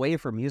get her away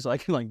from me so I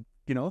can, like,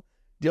 you know,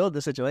 deal with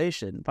the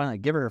situation. Finally,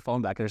 give her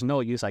phone back. There's no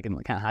use. I can't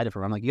hide it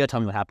from her. I'm like, you gotta tell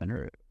me what happened,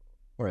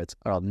 or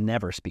I'll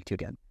never speak to you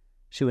again.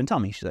 She wouldn't tell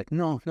me. She's like,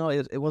 no,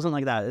 it wasn't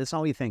like that. It's not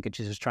what you think. And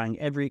she's just trying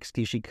every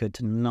excuse she could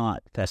to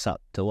not fess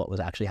up to what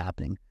was actually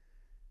happening.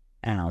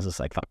 And I was just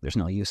like, fuck, there's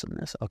no use in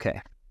this. Okay.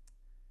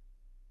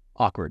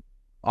 Awkward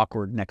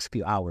next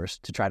few hours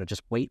to try to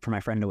just wait for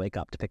my friend to wake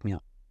up to pick me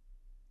up.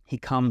 He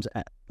comes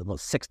at about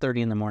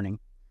 6:30 in the morning.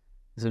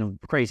 It's been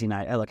a crazy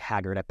night. I look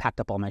haggard. I packed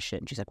up all my shit.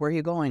 And she's like, where are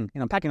you going?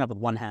 I'm packing up with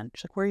one hand.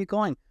 She's like, where are you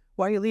going?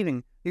 Why are you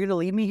leaving? You're going to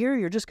leave me here?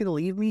 You're just going to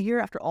leave me here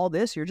after all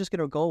this? You're just going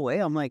to go away?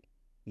 I'm like,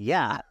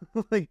 yeah.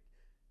 Like,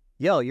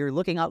 yo, you're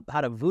looking up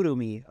how to voodoo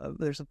me.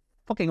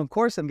 Of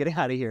course I'm getting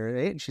out of here,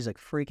 right? And she's like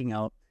freaking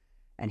out.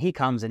 And he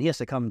comes and he has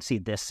to come see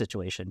this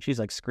situation. She's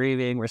like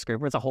screaming. We're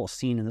screaming. It's a whole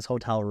scene in this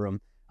hotel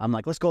room. I'm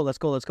like, let's go.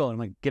 And I'm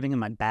like giving him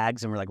my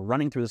bags and we're like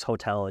running through this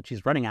hotel and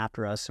she's running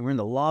after us and we're in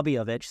the lobby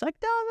of it. She's like,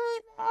 no.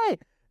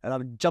 And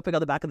I'm jumping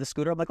on the back of the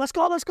scooter. I'm like, let's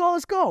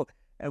go.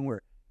 And we're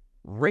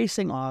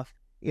racing off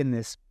in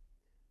this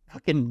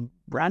fucking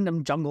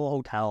random jungle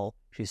hotel.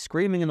 She's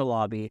screaming in the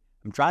lobby.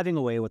 I'm driving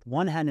away with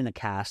one hand in a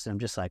cast. And I'm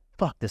just like,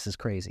 fuck, this is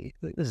crazy.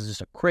 This is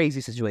just a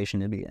crazy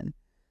situation to be in.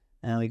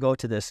 And we go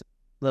to this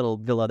little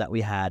villa that we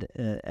had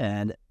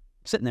and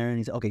sitting there and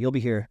he's okay, you'll be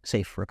here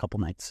safe for a couple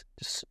nights.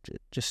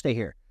 Just stay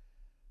here.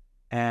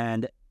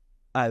 And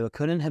I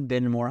couldn't have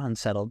been more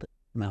unsettled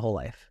my whole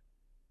life.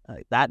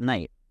 That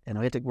night, and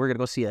we're going to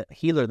go see a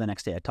healer the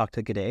next day. I talked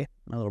to G'day,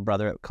 my little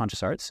brother at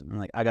Conscious Arts, and I'm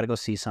like, I got to go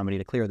see somebody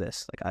to clear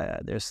this.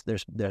 Like,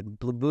 there's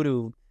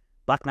voodoo,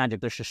 black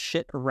magic, there's just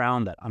shit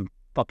around that I'm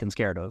fucking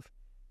scared of.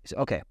 He said,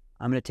 okay,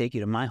 I'm going to take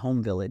you to my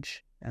home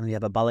village, and we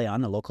have a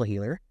Balayan, a local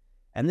healer,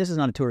 and this is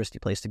not a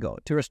touristy place to go.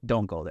 Tourists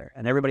don't go there.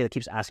 And everybody that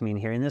keeps asking me and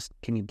hearing this,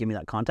 can you give me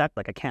that contact?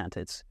 Like, I can't.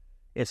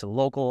 It's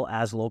local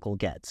as local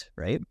gets,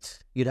 right?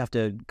 You'd have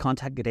to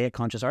contact G'day at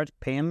Conscious Arts,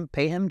 pay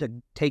him to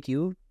take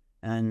you,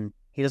 and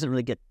he doesn't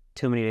really get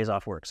too many days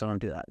off work, so don't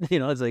do that.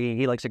 It's like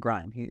he likes to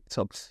grind.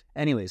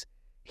 Anyways,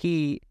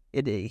 he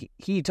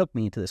took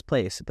me to this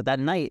place, but that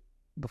night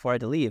before I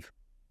had to leave,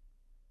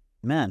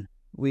 man,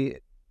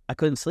 I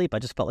couldn't sleep. I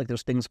just felt like there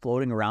was things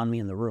floating around me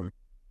in the room.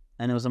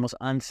 And it was the most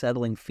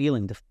unsettling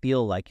feeling to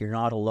feel like you're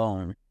not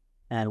alone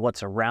and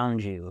what's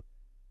around you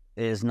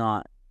is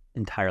not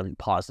entirely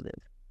positive.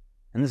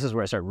 And this is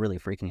where I started really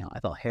freaking out. I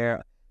felt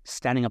hair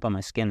standing up on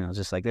my skin and I was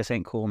just like, this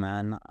ain't cool,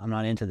 man. I'm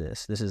not into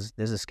this. This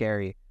is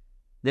scary.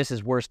 This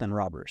is worse than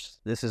robbers.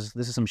 This is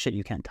some shit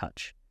you can't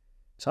touch.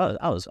 So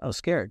I was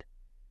scared.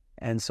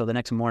 And so the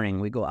next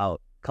morning we go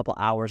out a couple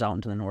hours out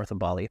into the north of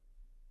Bali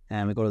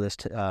and we go to this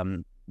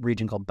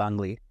region called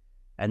Bangli.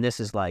 And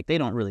this is like, they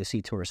don't really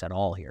see tourists at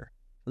all here.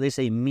 They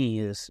say me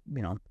is,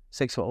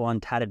 6'1",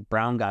 tatted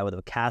brown guy with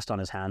a cast on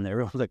his hand.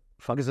 Everyone's like,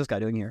 fuck is this guy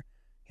doing here?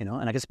 And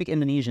I can speak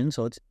Indonesian,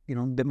 so it's, a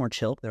bit more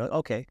chill. They're like,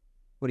 okay,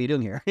 what are you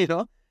doing here?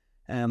 And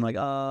I'm like,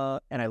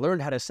 and I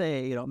learned how to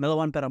say,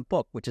 Melawan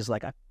Perampok, which is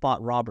like, I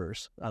fought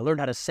robbers. I learned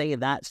how to say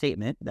that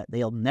statement that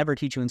they'll never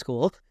teach you in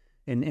school,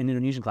 in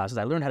Indonesian classes.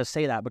 I learned how to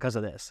say that because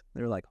of this.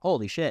 They're like,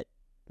 holy shit.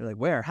 They're like,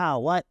 where, how,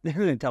 what?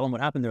 They're tell them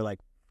what happened. They're like,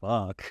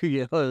 fuck.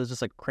 It was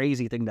just a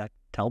crazy thing to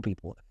tell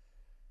people.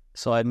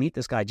 So I meet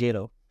this guy,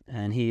 Jado,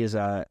 and he's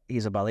a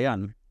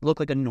Balayan. Looked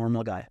like a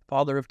normal guy.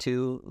 Father of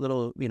two,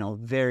 little,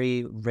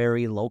 very,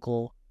 very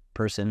local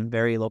person,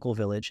 very local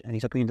village. And he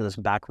took me into this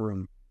back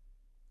room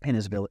in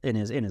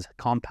his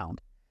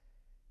compound.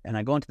 And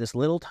I go into this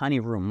little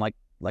tiny room, like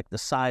the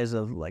size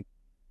of like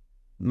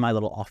my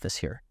little office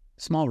here.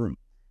 Small room.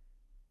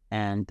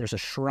 And there's a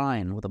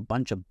shrine with a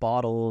bunch of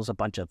bottles, a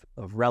bunch of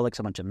relics,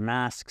 a bunch of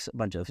masks, a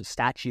bunch of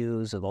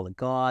statues of all the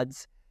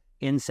gods,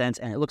 incense.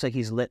 And it looks like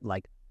he's lit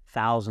like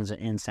thousands of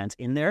incense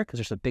in there because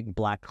there's a big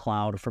black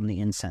cloud from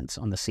the incense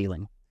on the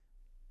ceiling.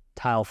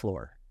 Tile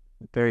floor.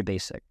 Very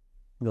basic.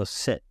 He goes,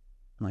 sit.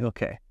 I'm like,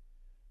 okay.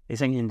 He's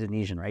saying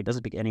Indonesian, right? He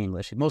doesn't speak any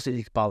English. He mostly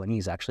speaks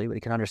Balinese, actually, but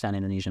he can understand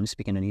Indonesian. We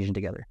speak Indonesian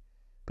together.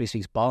 But he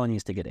speaks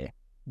Balinese to G'day.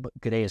 But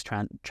G'day is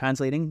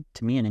translating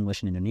to me in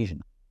English and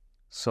Indonesian.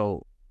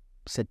 So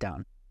sit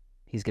down.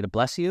 He's going to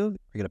bless you.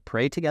 We're going to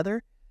pray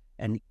together.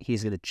 And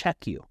he's going to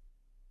check you.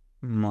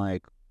 I'm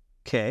like,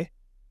 okay.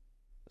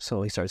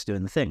 So he starts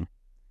doing the thing.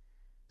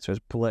 Starts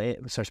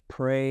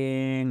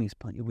praying.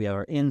 We have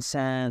our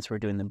incense. We're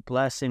doing the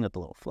blessing with the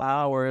little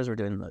flowers. We're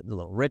doing the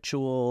little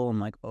ritual. I'm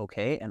like,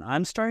 okay. And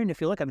I'm starting to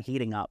feel like I'm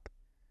heating up.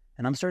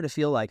 And I'm starting to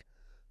feel like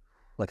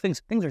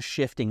things are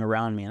shifting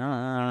around me. And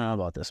I don't know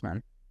about this,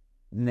 man.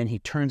 And then he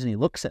turns and he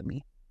looks at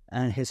me.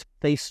 And his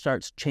face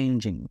starts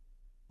changing.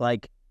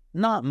 Like,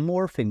 not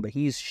morphing, but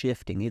he's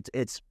shifting.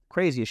 It's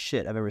craziest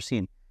shit I've ever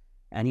seen.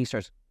 And he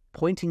starts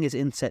pointing his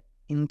incense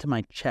into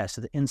my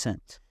chest, the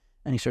incense.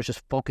 And he starts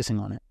just focusing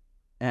on it.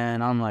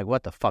 And I'm like,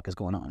 what the fuck is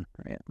going on?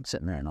 Right? I'm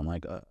sitting there and I'm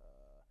like,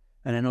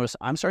 and I notice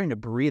I'm starting to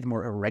breathe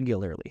more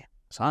irregularly.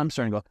 So I'm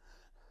starting to go,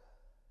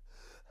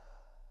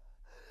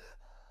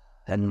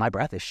 and my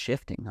breath is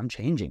shifting. I'm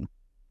changing.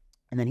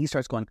 And then he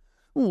starts going,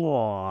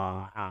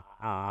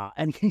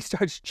 and he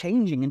starts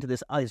changing into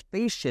this, his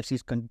face shifts,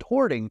 he's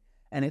contorting,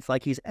 and it's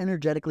like he's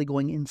energetically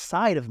going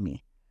inside of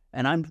me.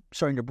 And I'm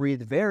starting to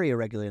breathe very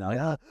irregularly. And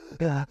I'm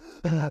like,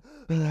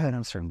 and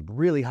I'm starting to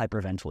really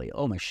hyperventilate.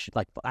 Oh my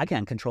like I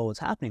can't control what's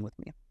happening with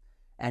me.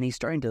 And he's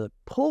starting to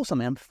pull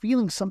something. I'm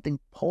feeling something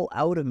pull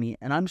out of me,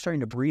 and I'm starting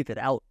to breathe it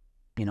out.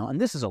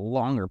 And this is a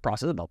longer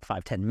process, about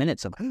 5-10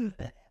 minutes of, and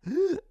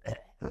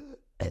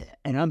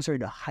I'm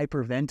starting to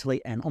hyperventilate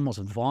and almost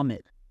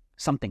vomit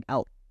something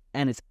out.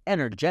 And it's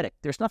energetic.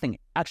 There's nothing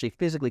actually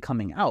physically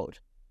coming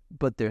out,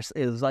 but it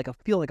was like I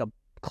feel like a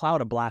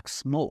cloud of black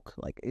smoke.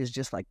 Like, it's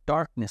just like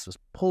darkness was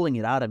pulling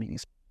it out of me.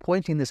 He's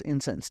pointing this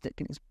incense stick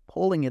and he's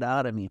pulling it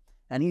out of me.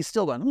 And he's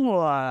still going,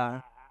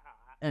 "Wah,"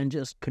 and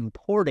just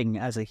contorting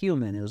as a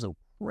human. It was the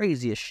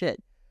craziest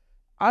shit.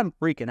 I'm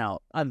freaking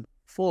out. I'm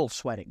full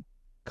sweating,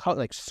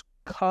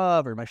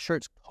 covered. My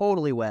shirt's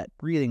totally wet,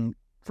 breathing,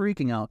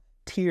 freaking out,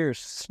 tears,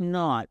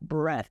 snot,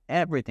 breath,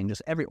 everything,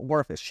 just every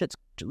orifice, shit's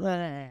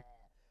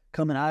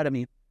coming out of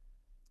me.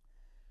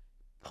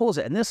 Pulls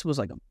it, and this was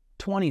like a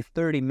 20,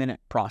 30-minute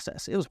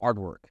process. It was hard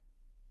work.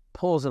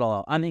 Pulls it all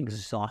out. I'm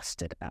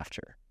exhausted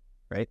after,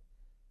 right?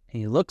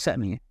 And he looks at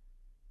me.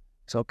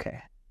 It's okay.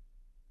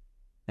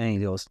 And he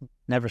goes,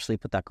 "Never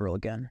sleep with that girl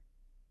again."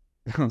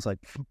 I was like,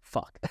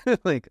 fuck.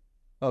 Like,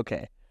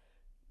 okay.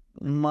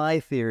 My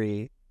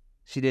theory,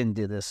 she didn't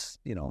do this,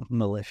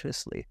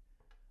 maliciously.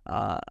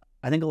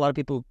 I think a lot of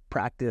people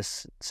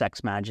practice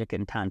sex magic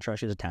and tantra.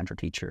 She's a tantra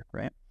teacher,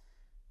 right?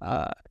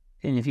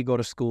 And if you go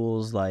to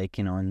schools like,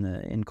 in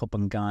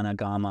Kopangana,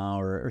 Gama,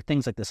 or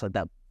things like this, like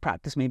that,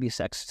 practice maybe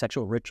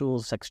sexual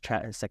rituals, sex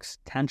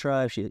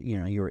tantra. If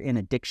you're in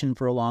addiction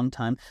for a long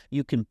time,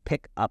 you can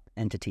pick up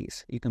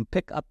entities. You can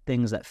pick up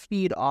things that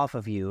feed off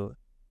of you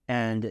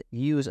and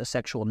use a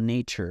sexual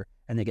nature,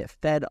 and they get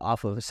fed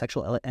off of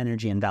sexual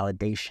energy and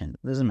validation.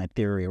 This is my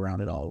theory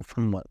around it all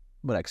from what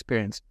I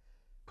experienced.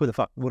 What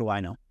do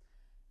I know?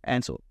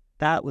 And so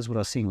that was what I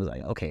was seeing, was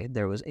like, okay,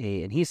 there was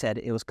and he said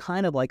it was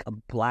kind of like a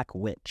black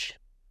witch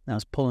that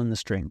was pulling the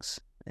strings,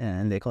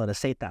 and they call it a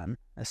setan.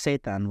 A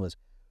setan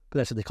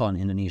that's what they call it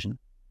in Indonesian.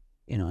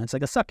 It's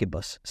like a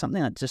succubus,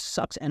 something that just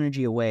sucks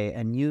energy away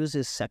and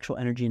uses sexual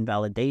energy and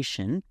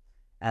validation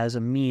as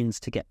a means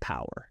to get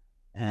power.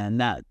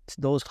 And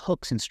those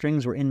hooks and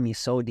strings were in me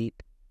so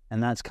deep,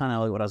 and that's kind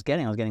of what I was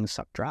getting. I was getting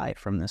sucked dry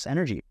from this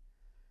energy,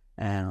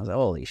 and I was like,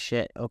 holy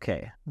shit,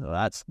 okay,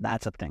 so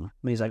that's a thing.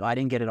 But he's like, I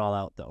didn't get it all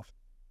out though.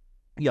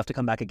 You have to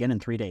come back again in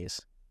 3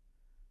 days.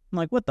 I'm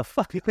like, what the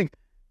fuck? You think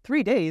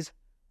 3 days?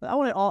 I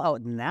want it all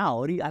out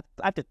now. I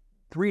have to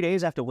 3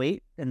 days. I have to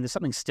wait, and there's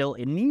something still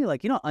in me.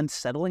 Like, how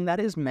unsettling that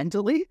is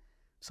mentally.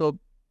 So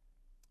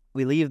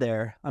we leave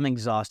there. I'm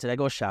exhausted. I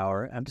go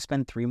shower. I have to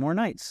spend 3 more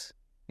nights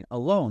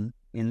alone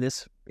in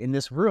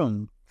this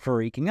room,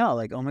 freaking out.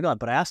 Like, oh my God.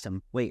 But I asked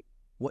him, wait,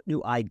 what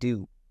do I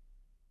do?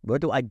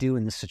 What do I do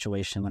in this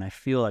situation when I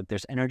feel like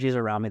there's energies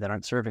around me that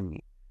aren't serving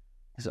me?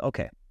 He said,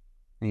 okay.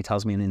 And he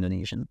tells me in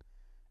Indonesian.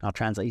 I'll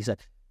translate. He said,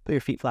 put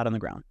your feet flat on the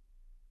ground.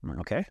 I'm like,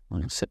 okay. I'm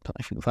going to sit, put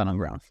my feet flat on the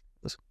ground.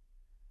 Goes,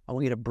 I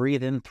want you to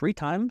breathe in 3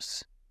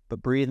 times,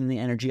 but breathe in the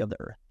energy of the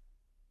earth.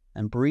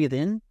 And breathe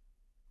in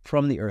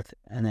from the earth,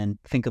 and then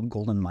think of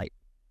golden light.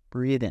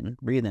 Breathe in,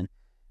 breathe in.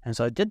 And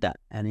so I did that.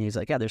 And he's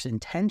like, yeah, there's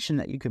intention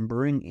that you can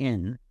bring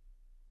in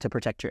to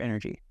protect your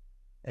energy.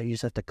 And you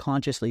just have to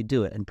consciously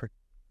do it and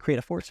create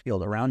a force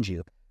field around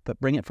you, but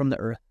bring it from the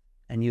earth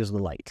and use the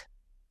light.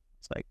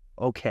 It's like,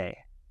 okay,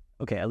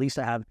 at least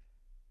I have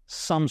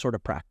some sort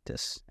of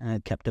practice. And I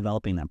kept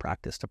developing that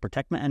practice to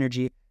protect my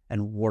energy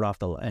and ward off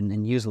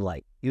and use the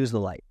light, use the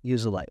light,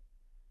 use the light.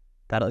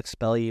 That'll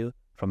expel you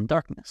from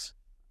darkness.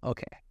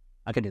 Okay,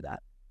 I could do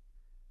that.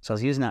 So I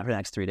was using that for the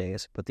next 3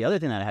 days. But the other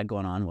thing that I had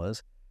going on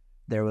was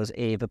there was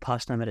a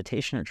Vipassana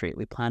meditation retreat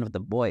we planned with the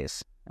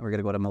boys. And we're going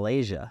to go to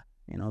Malaysia,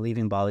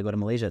 leaving Bali, go to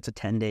Malaysia. It's a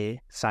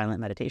 10-day silent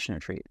meditation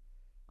retreat.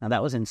 Now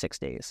that was in 6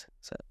 days.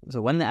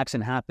 So when the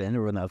accident happened,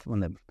 or when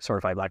the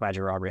certified black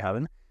magic robbery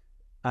happened,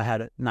 I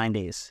had 9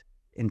 days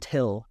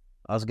until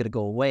I was going to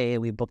go away.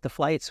 We booked the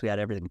flights. We had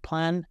everything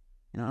planned.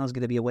 I was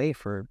going to be away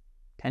for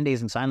 10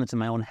 days in silence in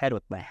my own head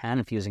with my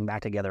hand fusing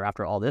back together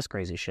after all this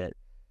crazy shit.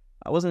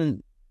 I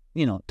wasn't,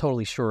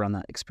 totally sure on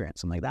that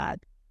experience. I'm like, that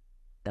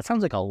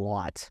sounds like a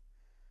lot.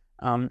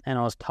 And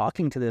I was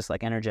talking to this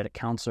like energetic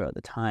counselor at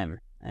the time,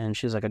 and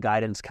she was like a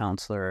guidance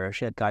counselor.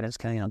 She had guidance,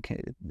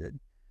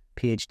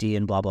 PhD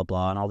and blah, blah,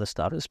 blah, and all this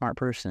stuff. A smart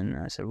person.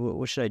 And I said,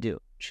 what should I do?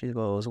 She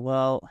goes,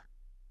 well,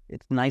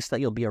 it's nice that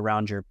you'll be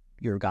around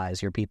your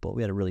guys, your people.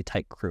 We had a really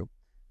tight crew.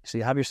 So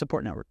you have your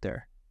support network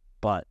there.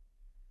 But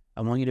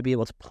I want you to be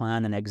able to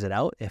plan and exit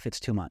out if it's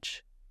too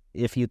much.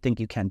 If you think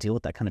you can't deal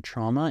with that kind of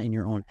trauma in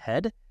your own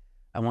head,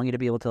 I want you to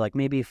be able to like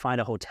maybe find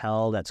a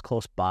hotel that's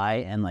close by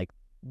and like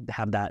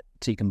have that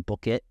so you can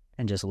book it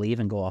and just leave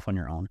and go off on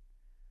your own.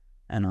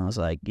 And I was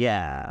like,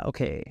 yeah,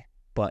 okay.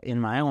 But in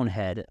my own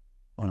head,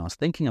 when I was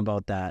thinking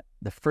about that,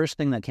 the first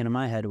thing that came to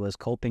my head was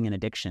coping and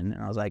addiction.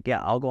 And I was like,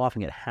 yeah, I'll go off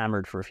and get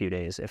hammered for a few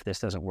days if this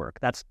doesn't work.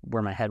 That's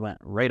where my head went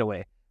right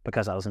away,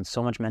 because I was in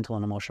so much mental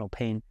and emotional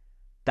pain.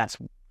 That's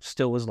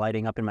still was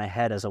lighting up in my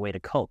head as a way to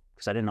cope,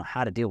 because I didn't know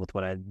how to deal with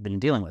what I'd been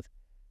dealing with.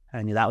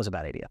 I knew that was a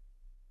bad idea.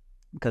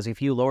 Because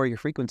if you lower your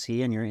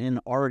frequency and you're in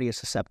already a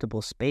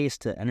susceptible space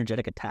to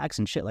energetic attacks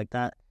and shit like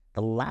that,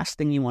 the last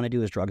thing you want to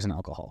do is drugs and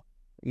alcohol.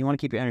 You want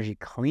to keep your energy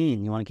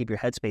clean. You want to keep your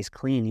headspace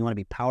clean. You want to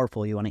be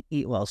powerful. You want to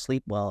eat well,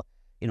 sleep well,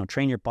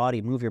 train your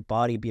body, move your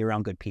body, be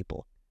around good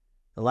people.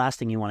 The last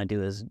thing you want to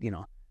do is,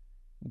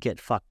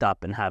 get fucked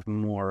up and have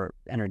more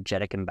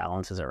energetic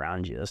imbalances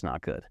around you. That's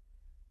not good.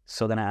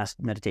 So then I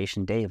asked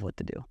Meditation Dave what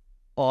to do.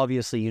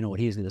 Obviously, you know what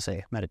he's going to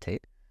say,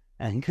 meditate.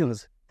 And he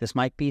goes, This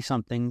might be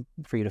something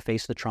for you to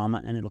face the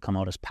trauma and it'll come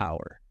out as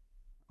power.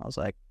 I was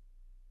like,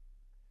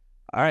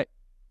 all right,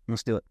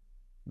 let's do it.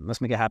 Let's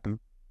make it happen.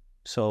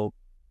 So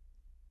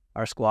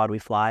our squad, we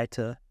fly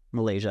to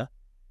Malaysia.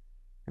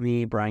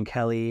 Me, Brian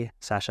Kelly,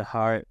 Sasha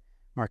Hart,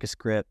 Marcus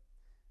Grip,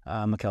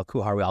 Mikhail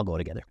Kuhar, we all go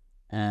together.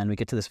 And we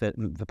get to this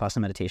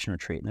Vipassana meditation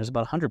retreat. And there's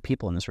about 100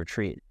 people in this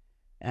retreat.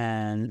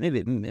 And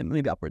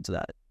maybe upwards of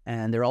that.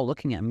 And they're all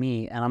looking at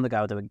me, and I'm the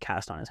guy with the big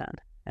cast on his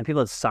hand. And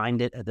people had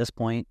signed it at this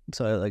point,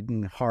 so like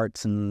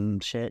hearts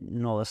and shit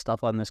and all this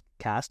stuff on this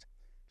cast.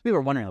 We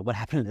were wondering, like, what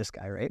happened to this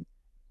guy, right?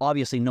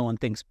 Obviously, no one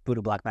thinks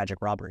Voodoo Black Magic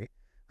Robbery.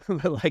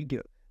 But like,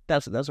 dude,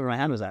 that's where my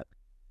hand was at.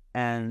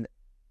 And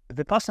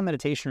Vipassana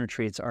meditation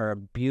retreats are a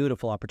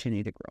beautiful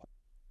opportunity to grow,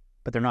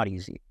 but they're not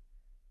easy.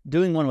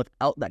 Doing one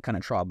without that kind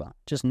of trauma,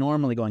 just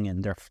normally going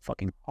in, they're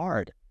fucking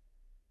hard.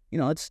 You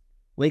know, it's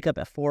wake up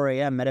at 4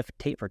 a.m.,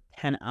 meditate for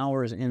 10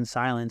 hours in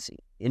silence,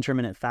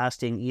 intermittent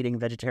fasting, eating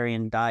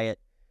vegetarian diet.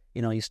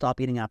 You know, you stop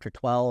eating after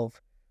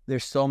 12.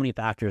 There's so many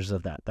factors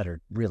of that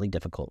are really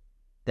difficult.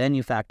 Then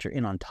you factor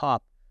in on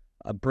top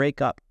a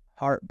breakup,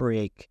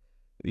 heartbreak,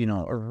 you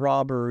know, a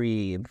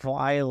robbery,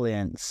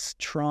 violence,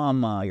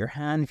 trauma, your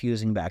hand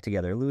fusing back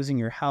together, losing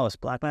your house,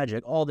 black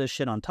magic, all this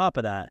shit on top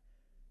of that.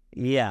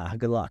 Yeah,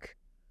 good luck.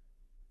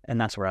 And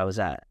that's where I was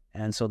at.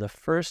 And so the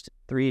first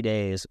 3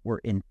 days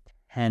were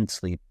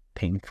intensely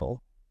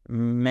painful,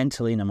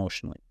 mentally and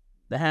emotionally.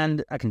 The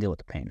hand, I can deal with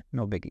the pain,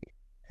 no biggie.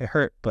 It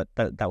hurt, but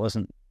that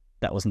wasn't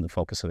the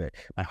focus of it.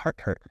 My heart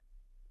hurt.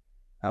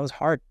 That was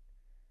hard.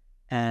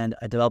 And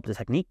I developed a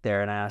technique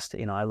there, and I asked,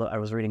 you know, I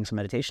was reading some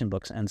meditation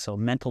books, and so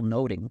mental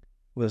noting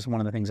was one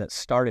of the things that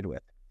started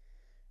with.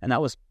 And that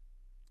was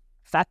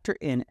factor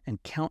in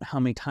and count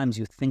how many times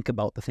you think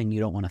about the thing you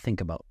don't want to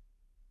think about.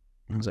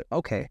 And I was like,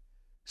 okay,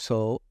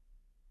 so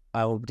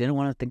I didn't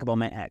want to think about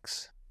my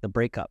ex, the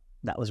breakup.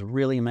 That was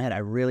really in my head. I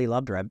really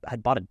loved her. I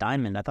bought a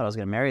diamond. I thought I was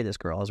going to marry this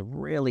girl. I was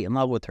really in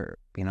love with her,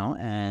 you know,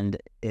 and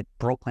it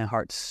broke my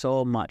heart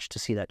so much to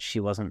see that she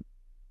wasn't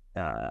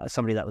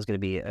somebody that was going to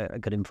be a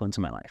good influence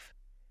in my life.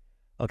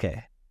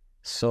 Okay,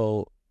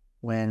 so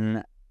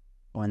when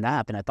that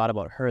happened, I thought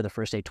about her the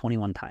first day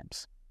 21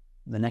 times.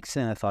 The next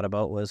thing I thought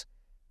about was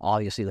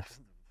obviously the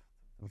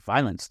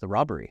violence, the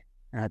robbery.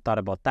 And I thought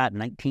about that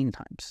 19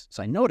 times.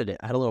 So I noted it.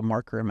 I had a little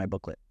marker in my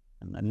booklet.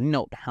 And I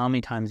note how many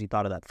times you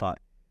thought of that thought.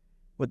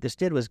 What this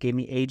did was gave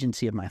me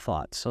agency of my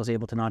thoughts. So I was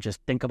able to not just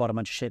think about a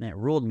bunch of shit and it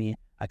ruled me.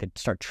 I could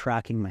start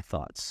tracking my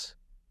thoughts.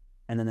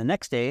 And then the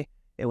next day,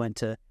 it went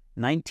to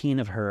 19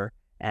 of her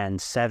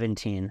and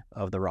 17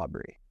 of the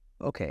robbery.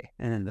 Okay.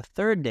 And then the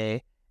third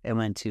day, it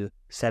went to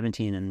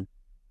 17 and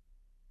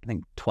I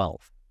think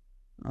 12.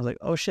 I was like,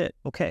 oh shit,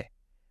 okay.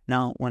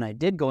 Now, when I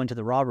did go into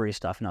the robbery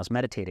stuff and I was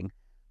meditating,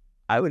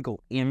 I would go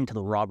into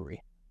the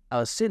robbery. I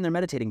was sitting there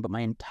meditating, but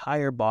my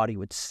entire body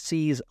would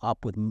seize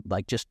up with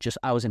like just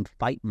I was in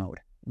fight mode.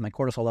 My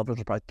cortisol levels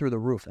were probably through the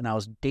roof, and I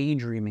was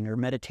daydreaming or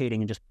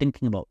meditating and just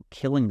thinking about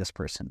killing this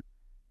person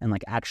and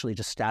like actually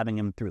just stabbing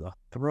him through the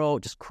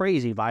throat, just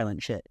crazy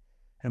violent shit.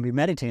 And I'd be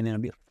meditating and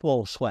I'd be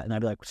full of sweat, and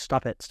I'd be like,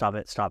 stop it, stop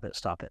it, stop it,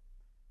 stop it.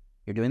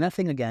 You're doing that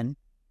thing again.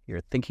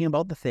 You're thinking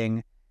about the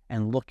thing,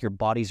 and look, your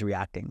body's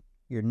reacting.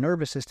 Your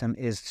nervous system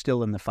is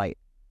still in the fight.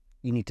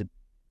 You need to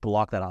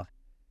block that off.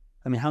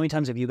 I mean, how many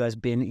times have you guys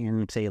been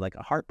in, say, like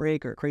a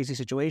heartbreak or a crazy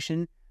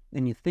situation,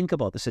 and you think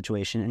about the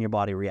situation and your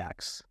body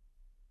reacts?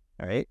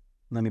 All right?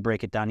 Let me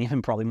break it down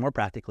even probably more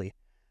practically.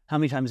 How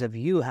many times have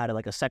you had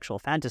like a sexual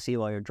fantasy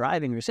while you're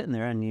driving, you're sitting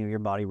there, and your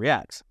body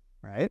reacts,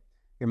 right?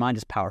 Your mind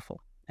is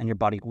powerful, and your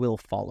body will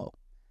follow.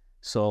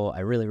 So I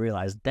really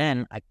realized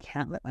then I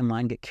can't let my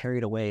mind get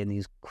carried away in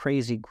these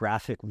crazy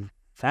graphic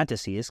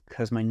fantasies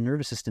because my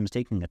nervous system is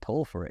taking a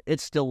toll for it.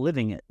 It's still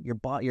living it.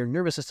 Your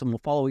nervous system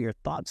will follow what your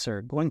thoughts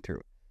are going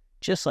through.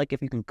 Just like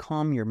if you can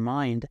calm your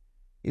mind,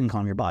 you can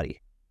calm your body.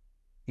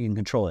 You can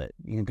control it.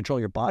 You can control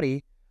your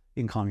body,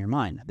 you can calm your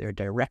mind. They're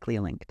directly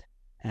linked.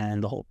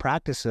 And the whole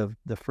practice of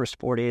the first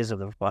 4 days of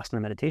the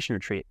Vipassana meditation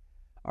retreat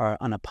are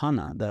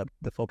anapana,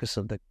 the focus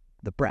of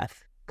the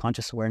breath,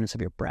 conscious awareness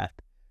of your breath.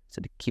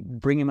 So to keep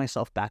bringing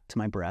myself back to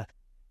my breath,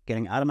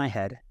 getting out of my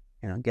head,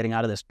 getting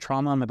out of this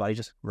trauma in my body,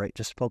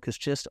 just focus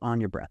just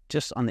on your breath,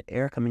 just on the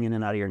air coming in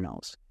and out of your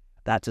nose.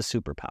 That's a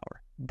superpower.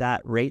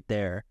 That right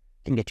there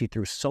can get you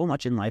through so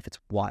much in life, it's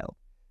wild.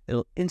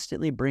 It'll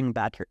instantly bring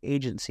back your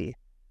agency,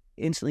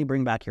 instantly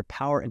bring back your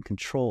power and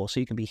control so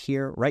you can be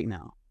here right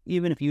now.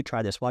 Even if you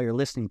try this while you're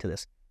listening to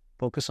this,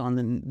 focus on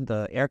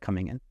the air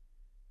coming in.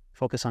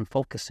 Focus on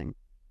focusing.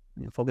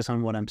 Focus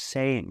on what I'm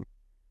saying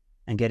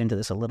and get into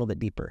this a little bit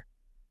deeper.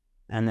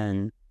 And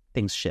then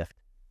things shift,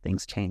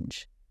 things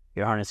change.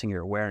 You're harnessing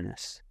your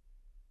awareness.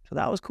 So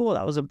that was cool.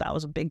 That was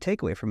a big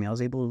takeaway for me. I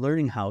was able to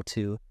learning how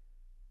to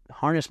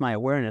harness my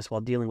awareness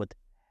while dealing with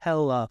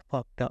hella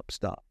fucked up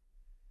stuff.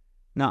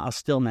 Now, I was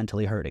still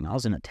mentally hurting. I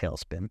was in a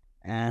tailspin.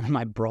 And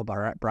my bro,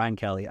 Brian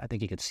Kelly, I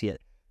think you could see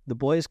it. The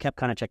boys kept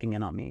kind of checking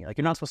in on me. Like,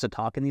 you're not supposed to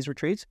talk in these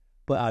retreats,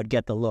 but I would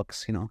get the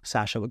looks.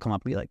 Sasha would come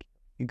up and be like,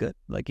 you good?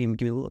 Like, give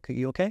me a look. Are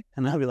you okay?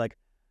 And I'd be like,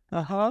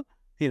 uh-huh.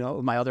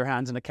 With my other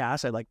hands in a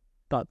cast, I'd like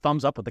thought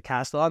thumbs up with the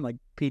cast on, like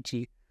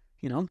peachy,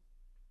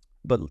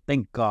 But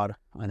thank God,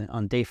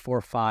 on day 4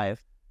 or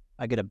 5,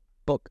 I get a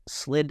book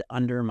slid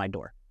under my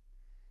door.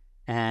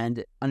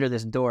 And under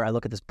this door, I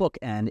look at this book,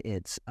 and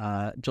it's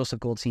Joseph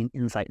Goldstein,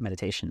 Insight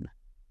Meditation.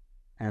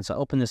 And so I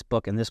opened this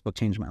book, and this book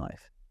changed my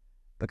life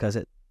because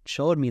it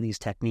showed me these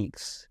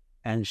techniques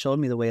and showed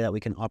me the way that we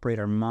can operate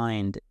our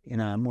mind in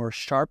a more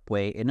sharp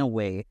way, in a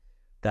way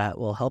that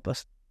will help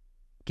us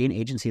gain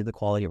agency of the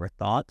quality of our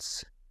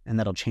thoughts, and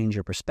that'll change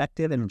your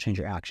perspective and it'll change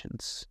your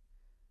actions.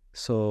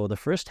 So the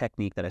first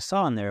technique that I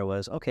saw in there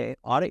was, okay,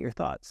 audit your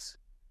thoughts.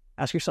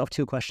 Ask yourself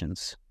 2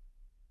 questions.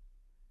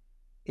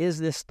 Is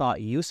this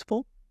thought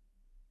useful?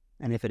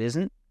 And if it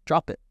isn't,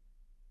 drop it.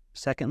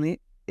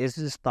 Secondly, is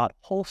this thought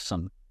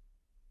wholesome?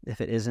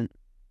 If it isn't,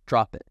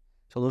 drop it.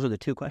 So those are the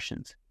 2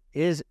 questions.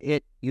 Is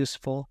it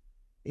useful?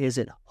 Is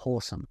it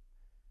wholesome?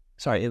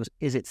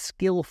 Is it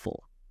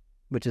skillful?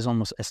 Which is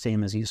almost the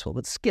same as useful,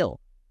 but skill.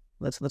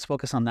 Let's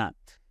focus on that.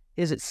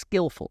 Is it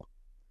skillful?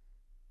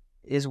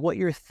 Is what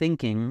you're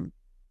thinking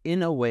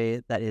in a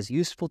way that is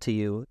useful to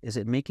you? Is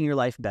it making your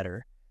life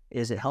better?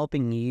 Is it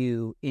helping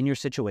you in your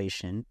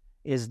situation?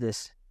 Is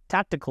this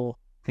tactical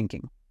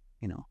thinking?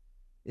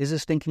 Is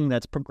this thinking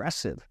that's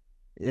progressive?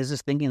 Is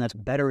this thinking that's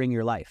bettering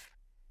your life?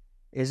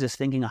 Is this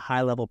thinking a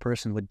high-level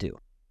person would do?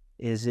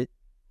 Is it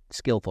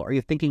skillful? Are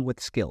you thinking with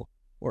skill?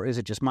 Or is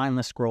it just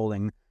mindless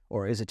scrolling?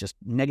 Or is it just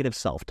negative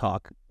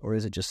self-talk? Or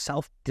is it just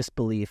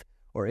self-disbelief?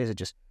 Or is it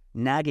just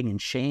nagging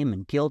and shame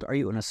and guilt? Are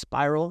you in a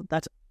spiral?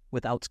 That's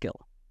without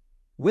skill.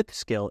 With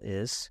skill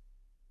is,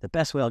 the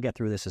best way I'll get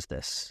through this is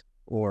this.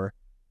 Or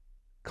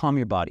calm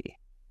your body.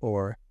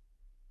 Or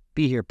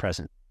be here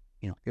present.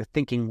 You're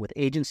thinking with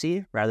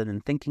agency rather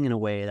than thinking in a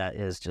way that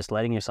is just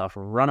letting yourself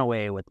run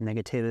away with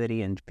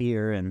negativity and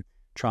fear and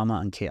trauma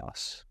and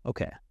chaos.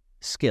 Okay.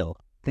 Skill.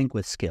 Think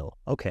with skill.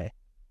 Okay.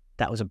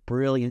 That was a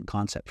brilliant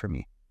concept for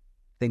me.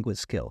 Think with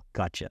skill.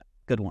 Gotcha.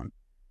 Good one.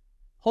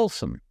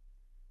 Wholesome.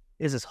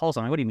 Is this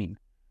wholesome? What do you mean?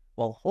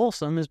 Well,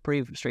 wholesome is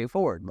pretty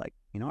straightforward. Like,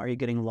 are you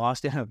getting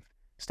lost in a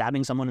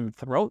stabbing someone in the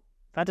throat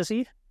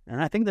fantasy?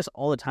 And I think this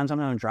all the time.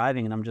 Sometimes I'm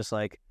driving and I'm just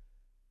like,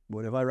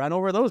 what if I ran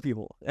over those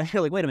people? And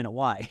you're like, wait a minute,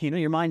 why?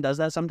 Your mind does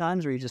that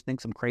sometimes, where you just think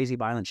some crazy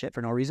violent shit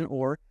for no reason,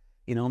 or,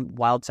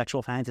 wild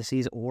sexual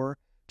fantasies, or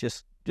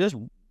just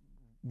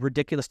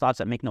ridiculous thoughts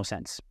that make no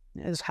sense.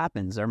 This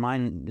happens. Our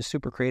mind is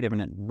super creative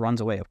and it runs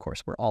away, of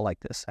course. We're all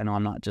like this. I know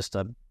I'm not just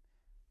a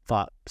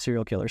thought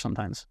serial killer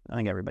sometimes. I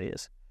think everybody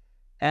is.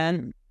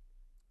 And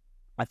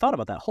I thought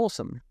about that.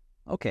 Wholesome.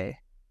 Okay.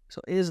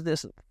 So is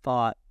this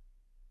thought,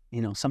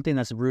 something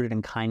that's rooted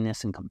in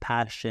kindness and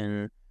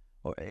compassion?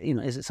 Or,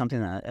 is it something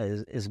that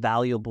is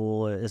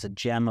valuable? Is a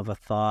gem of a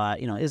thought?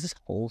 Is this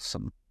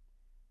wholesome?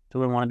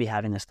 Do I want to be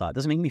having this thought?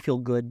 Does it make me feel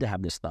good to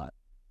have this thought?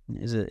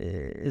 Is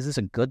this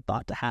a good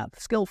thought to have?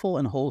 Skillful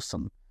and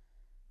wholesome.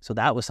 So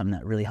that was something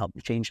that really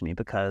helped change me,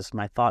 because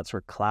my thoughts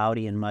were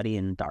cloudy and muddy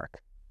and dark.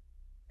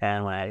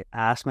 And when I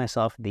asked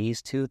myself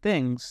these 2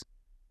 things,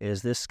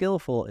 is this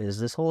skillful? Is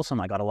this wholesome?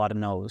 I got a lot of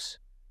no's.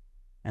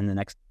 And the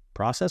next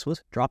process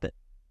was drop it.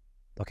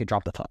 Okay,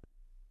 drop the thought.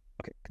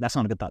 Okay, that's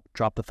not a good thought.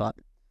 Drop the thought.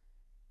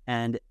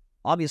 And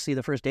obviously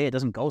the first day it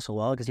doesn't go so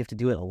well because you have to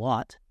do it a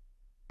lot.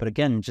 But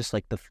again, just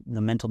like the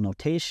mental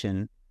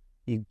notation,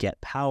 you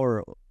get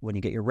power when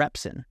you get your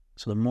reps in.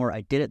 So the more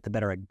I did it, the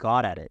better I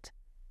got at it.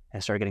 I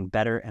started getting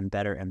better and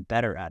better and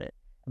better at it.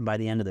 And by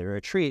the end of the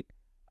retreat,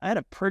 I had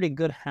a pretty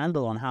good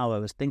handle on how I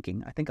was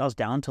thinking. I think I was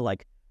down to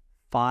like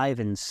 5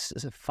 and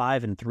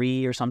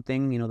 3 or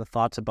something. The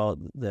thoughts about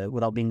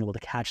without being able to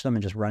catch them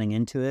and just running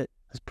into it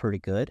was pretty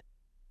good.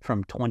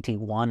 From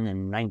 21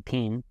 and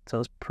 19, so it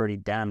was pretty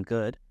damn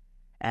good.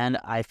 And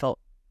I felt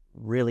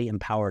really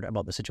empowered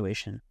about the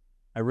situation.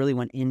 I really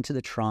went into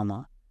the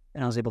trauma,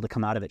 and I was able to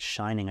come out of it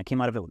shining. I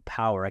came out of it with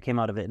power. I came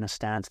out of it in a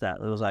stance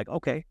that it was like,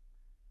 okay,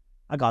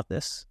 I got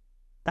this.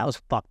 That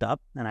was fucked up,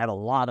 and I had a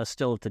lot of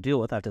still to deal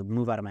with. I have to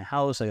move out of my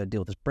house. I got to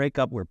deal with this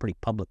breakup. We're a pretty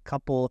public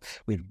couple.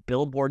 We had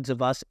billboards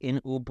of us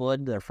in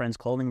Ubud, their friend's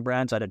clothing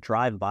brand, so I had to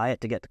drive by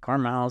it to get to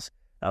Carmel's.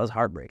 That was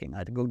heartbreaking. I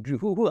had to go,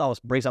 who else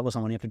breaks up with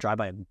someone? You have to drive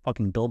by a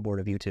fucking billboard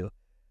of you two.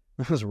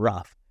 It was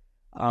rough.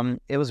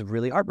 It was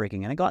really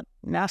heartbreaking, and it got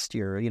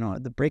nastier.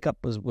 The breakup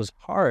was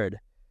hard.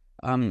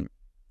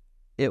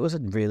 It was a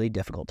really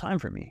difficult time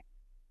for me.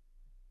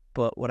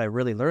 But what I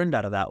really learned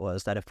out of that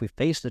was that if we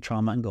face the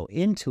trauma and go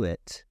into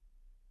it,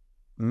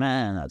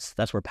 man,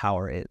 that's where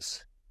power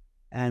is.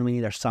 And we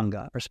need our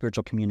Sangha, our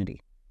spiritual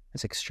community.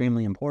 It's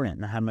extremely important.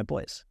 And I had my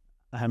boys.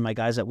 I had my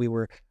guys that we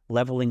were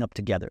leveling up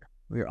together.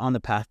 We were on the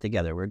path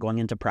together. We're going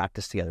into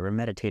practice together. We're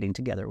meditating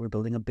together. We're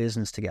building a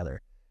business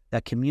together.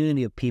 That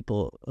community of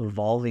people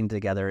evolving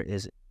together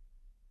is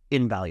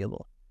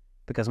invaluable,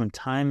 because when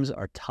times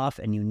are tough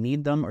and you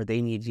need them or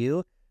they need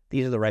you,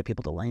 these are the right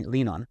people to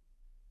lean on.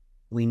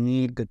 We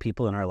need good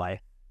people in our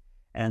life.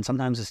 And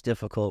sometimes it's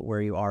difficult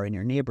where you are in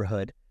your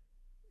neighborhood.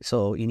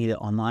 So you need it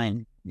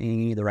online. You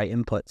need the right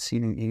inputs. You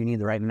need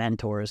the right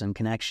mentors and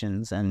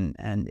connections, and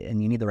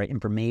you need the right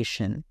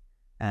information.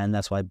 And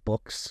that's why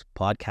books,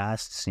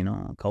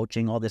 podcasts,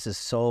 coaching, all this is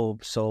so,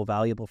 so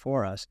valuable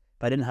for us,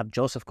 If I didn't have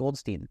Joseph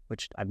Goldstein,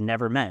 which I've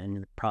never met,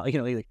 and probably,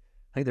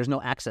 like there's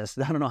no access.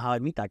 I don't know how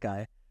I'd meet that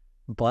guy,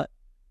 but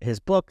his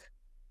book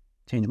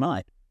changed my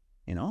life,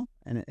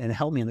 and it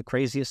helped me in the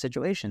craziest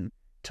situation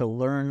to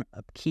learn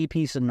a key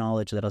piece of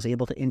knowledge that I was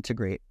able to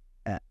integrate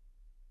at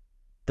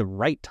the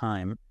right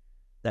time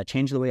that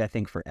changed the way I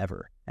think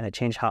forever. And it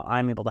changed how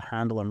I'm able to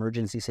handle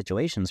emergency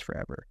situations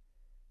forever.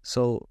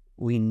 So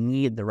we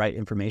need the right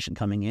information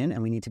coming in,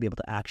 and we need to be able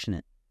to action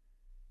it.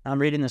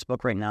 I'm reading this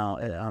book right now,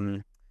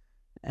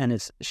 and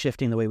it's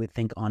shifting the way we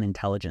think on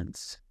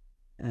intelligence.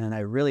 And I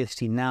really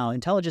see now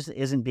intelligence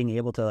isn't being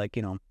able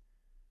to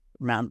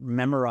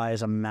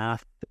memorize a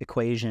math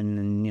equation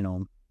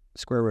and,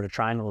 square root of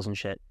triangles and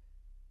shit.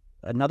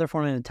 Another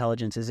form of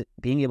intelligence is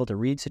being able to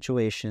read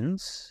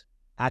situations,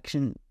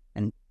 action,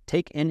 and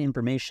take in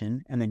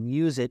information, and then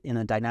use it in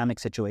a dynamic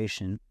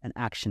situation and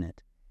action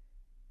it.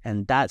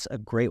 And that's a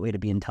great way to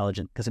be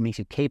intelligent because it makes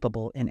you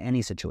capable in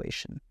any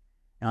situation.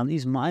 Now,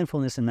 these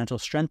mindfulness and mental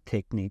strength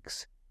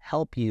techniques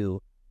help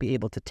you be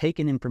able to take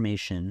in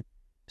information,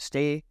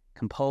 stay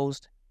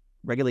composed,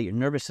 regulate your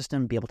nervous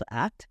system, be able to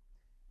act,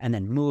 and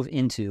then move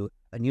into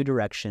a new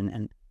direction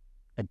and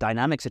a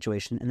dynamic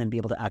situation, and then be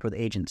able to act with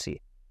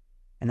agency.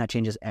 And that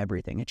changes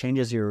everything. It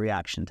changes your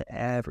reaction to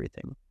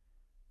everything.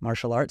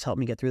 Martial arts helped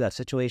me get through that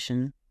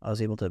situation. I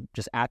was able to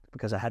just act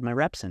because I had my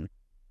reps in.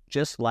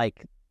 Just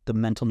like the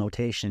mental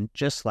notation,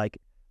 just like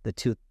the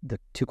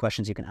two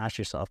questions you can ask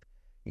yourself.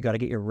 You got to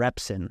get your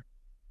reps in,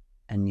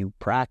 and you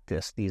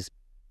practice these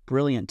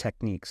brilliant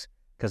techniques,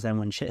 because then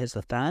when shit hits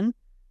the fan,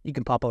 you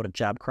can pop out a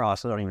jab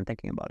cross without even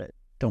thinking about it.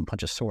 Don't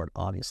punch a sword,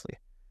 obviously.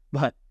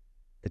 But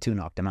the two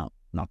knocked him out,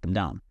 knocked him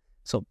down.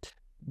 So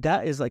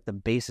that is like the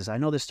basis. I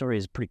know this story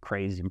is pretty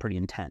crazy and pretty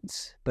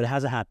intense, but it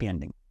has a happy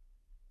ending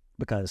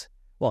because,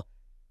 well,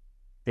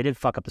 they did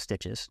fuck up the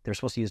stitches. They're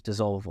supposed to use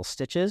dissolvable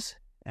stitches,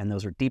 and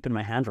those were deep in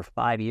my hand for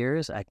 5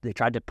 years. They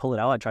tried to pull it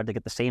out. I tried to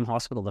get the same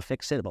hospital to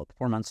fix it. About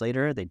 4 months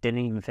later, they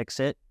didn't even fix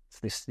it.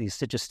 These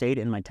stitches stayed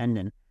in my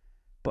tendon.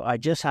 But I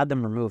just had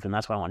them removed, and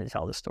that's why I wanted to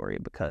tell this story,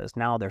 because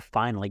now they're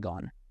finally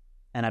gone.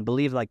 And I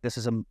believe like this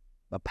is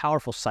a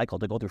powerful cycle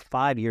to go through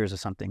 5 years of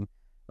something,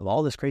 of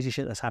all this crazy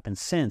shit that's happened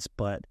since,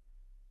 but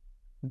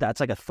that's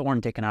like a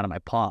thorn taken out of my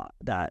paw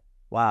that,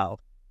 wow,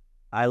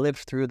 I lived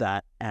through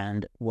that,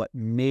 and what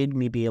made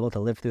me be able to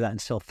live through that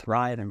and still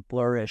thrive and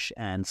flourish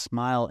and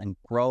smile and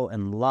grow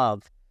and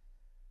love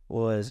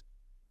was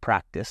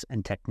practice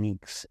and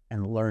techniques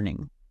and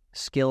learning.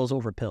 Skills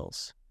over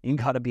pills. You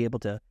got to be able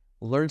to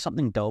learn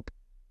something dope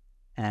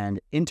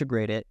and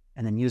integrate it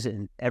and then use it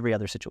in every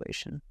other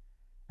situation.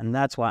 And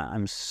that's why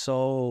I'm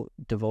so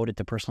devoted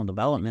to personal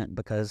development,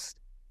 because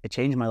it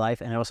changed my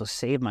life and it also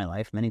saved my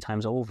life many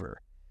times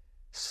over.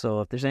 So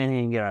if there's anything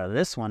you can get out of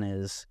this one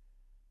is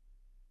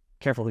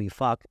careful who you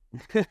fuck.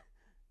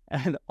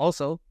 And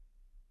also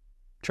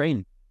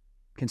train.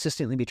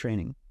 Consistently be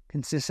training.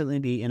 Consistently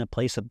be in a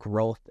place of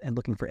growth and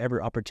looking for every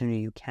opportunity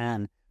you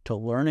can to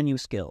learn a new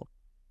skill,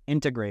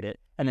 integrate it,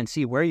 and then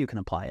see where you can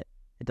apply it.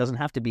 It doesn't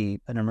have to be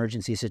an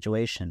emergency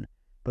situation,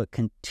 but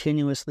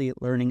continuously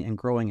learning and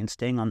growing and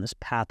staying on this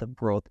path of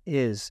growth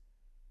is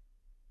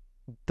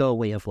the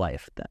way of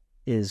life that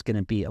is going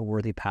to be a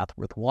worthy path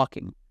worth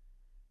walking.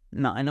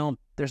 Now, I know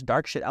there's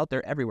dark shit out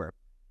there everywhere.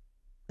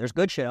 There's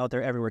good shit out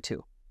there everywhere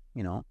too.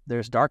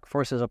 There's dark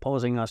forces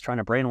opposing us, trying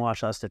to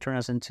brainwash us to turn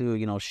us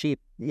into, sheep.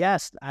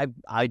 Yes,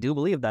 I do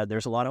believe that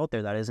there's a lot out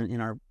there that isn't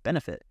in our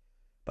benefit.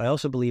 But I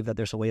also believe that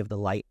there's a way of the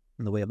light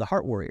and the way of the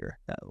heart warrior,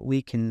 that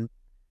we can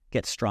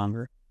get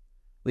stronger.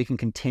 We can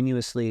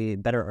continuously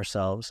better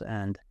ourselves,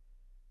 and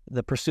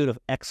the pursuit of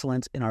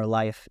excellence in our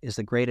life is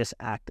the greatest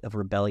act of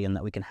rebellion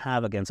that we can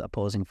have against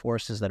opposing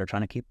forces that are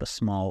trying to keep us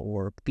small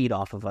or feed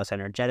off of us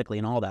energetically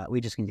and all that.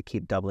 We just need to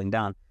keep doubling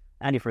down.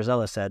 Andy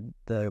Frisella said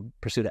the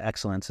pursuit of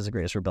excellence is the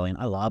greatest rebellion.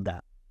 I love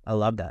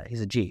that.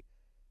 He's a G.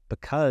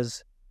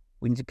 Because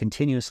we need to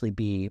continuously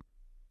be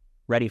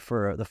ready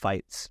for the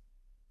fights,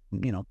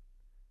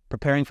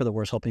 preparing for the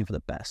worst, hoping for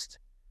the best.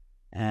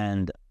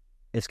 And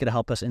it's going to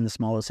help us in the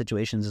smallest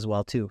situations as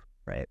well too,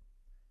 right?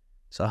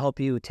 So I hope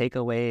you take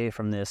away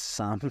from this,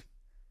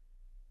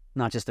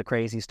 not just a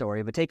crazy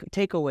story, but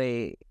take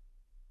away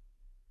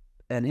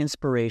an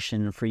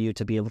inspiration for you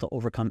to be able to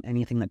overcome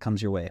anything that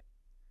comes your way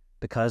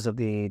because of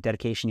the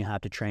dedication you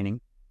have to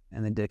training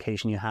and the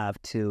dedication you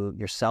have to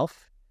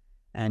yourself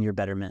and your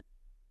betterment.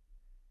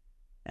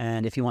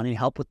 And if you want any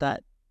help with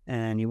that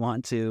and you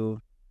want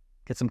to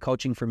get some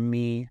coaching from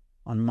me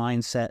on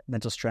mindset,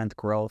 mental strength,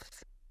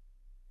 growth,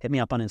 hit me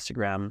up on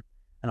Instagram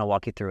and I'll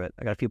walk you through it.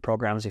 I got a few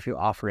programs, a few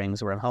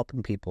offerings where I'm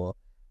helping people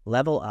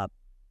level up,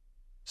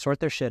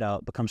 sort their shit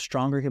out, become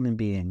stronger human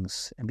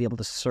beings, and be able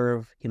to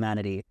serve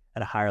humanity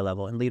at a higher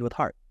level and lead with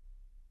heart.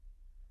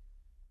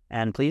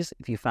 And please,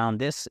 if you found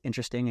this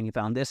interesting and you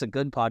found this a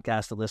good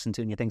podcast to listen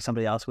to and you think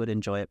somebody else would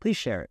enjoy it, please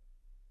share it.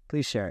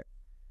 Please share it.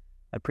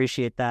 I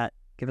appreciate that.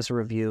 Give us a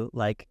review,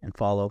 like, and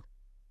follow.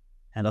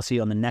 And I'll see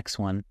you on the next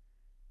one.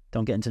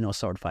 Don't get into no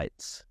sword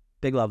fights.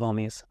 Big love,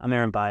 homies. I'm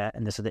Aren Bahia,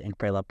 and this is the Ink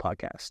Pray Love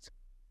podcast.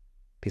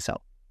 Peace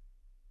out.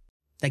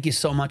 Thank you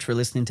so much for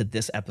listening to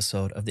this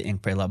episode of the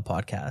Ink, Pray, Love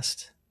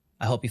podcast.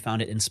 I hope you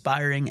found it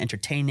inspiring,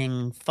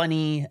 entertaining,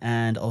 funny,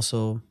 and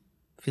also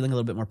feeling a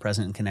little bit more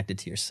present and connected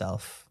to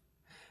yourself.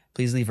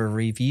 Please leave a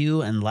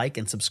review and like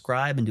and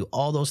subscribe and do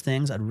all those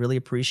things. I'd really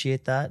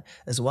appreciate that.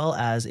 As well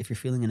as if you're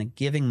feeling in a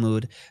giving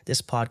mood,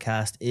 this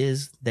podcast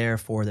is there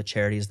for the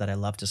charities that I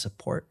love to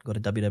support. Go to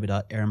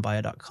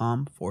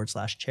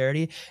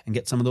www.arenbahia.com/charity and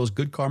get some of those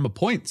good karma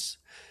points.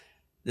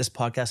 This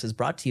podcast is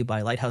brought to you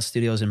by Lighthouse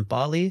Studios in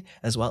Bali,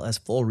 as well as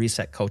Full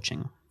Reset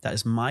Coaching. That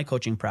is my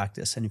coaching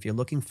practice. And if you're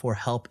looking for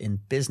help in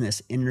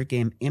business, inner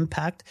game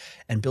impact,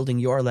 and building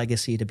your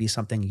legacy to be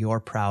something you're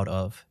proud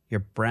of,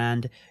 your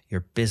brand,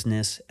 your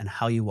business, and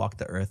how you walk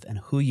the earth and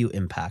who you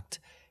impact,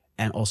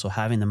 and also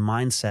having the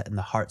mindset and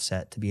the heart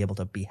set to be able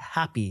to be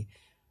happy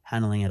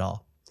handling it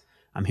all,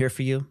 I'm here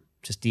for you.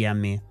 Just DM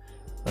me.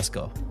 Let's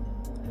go.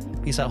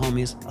 Peace out,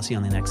 homies. I'll see you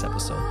on the next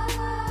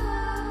episode.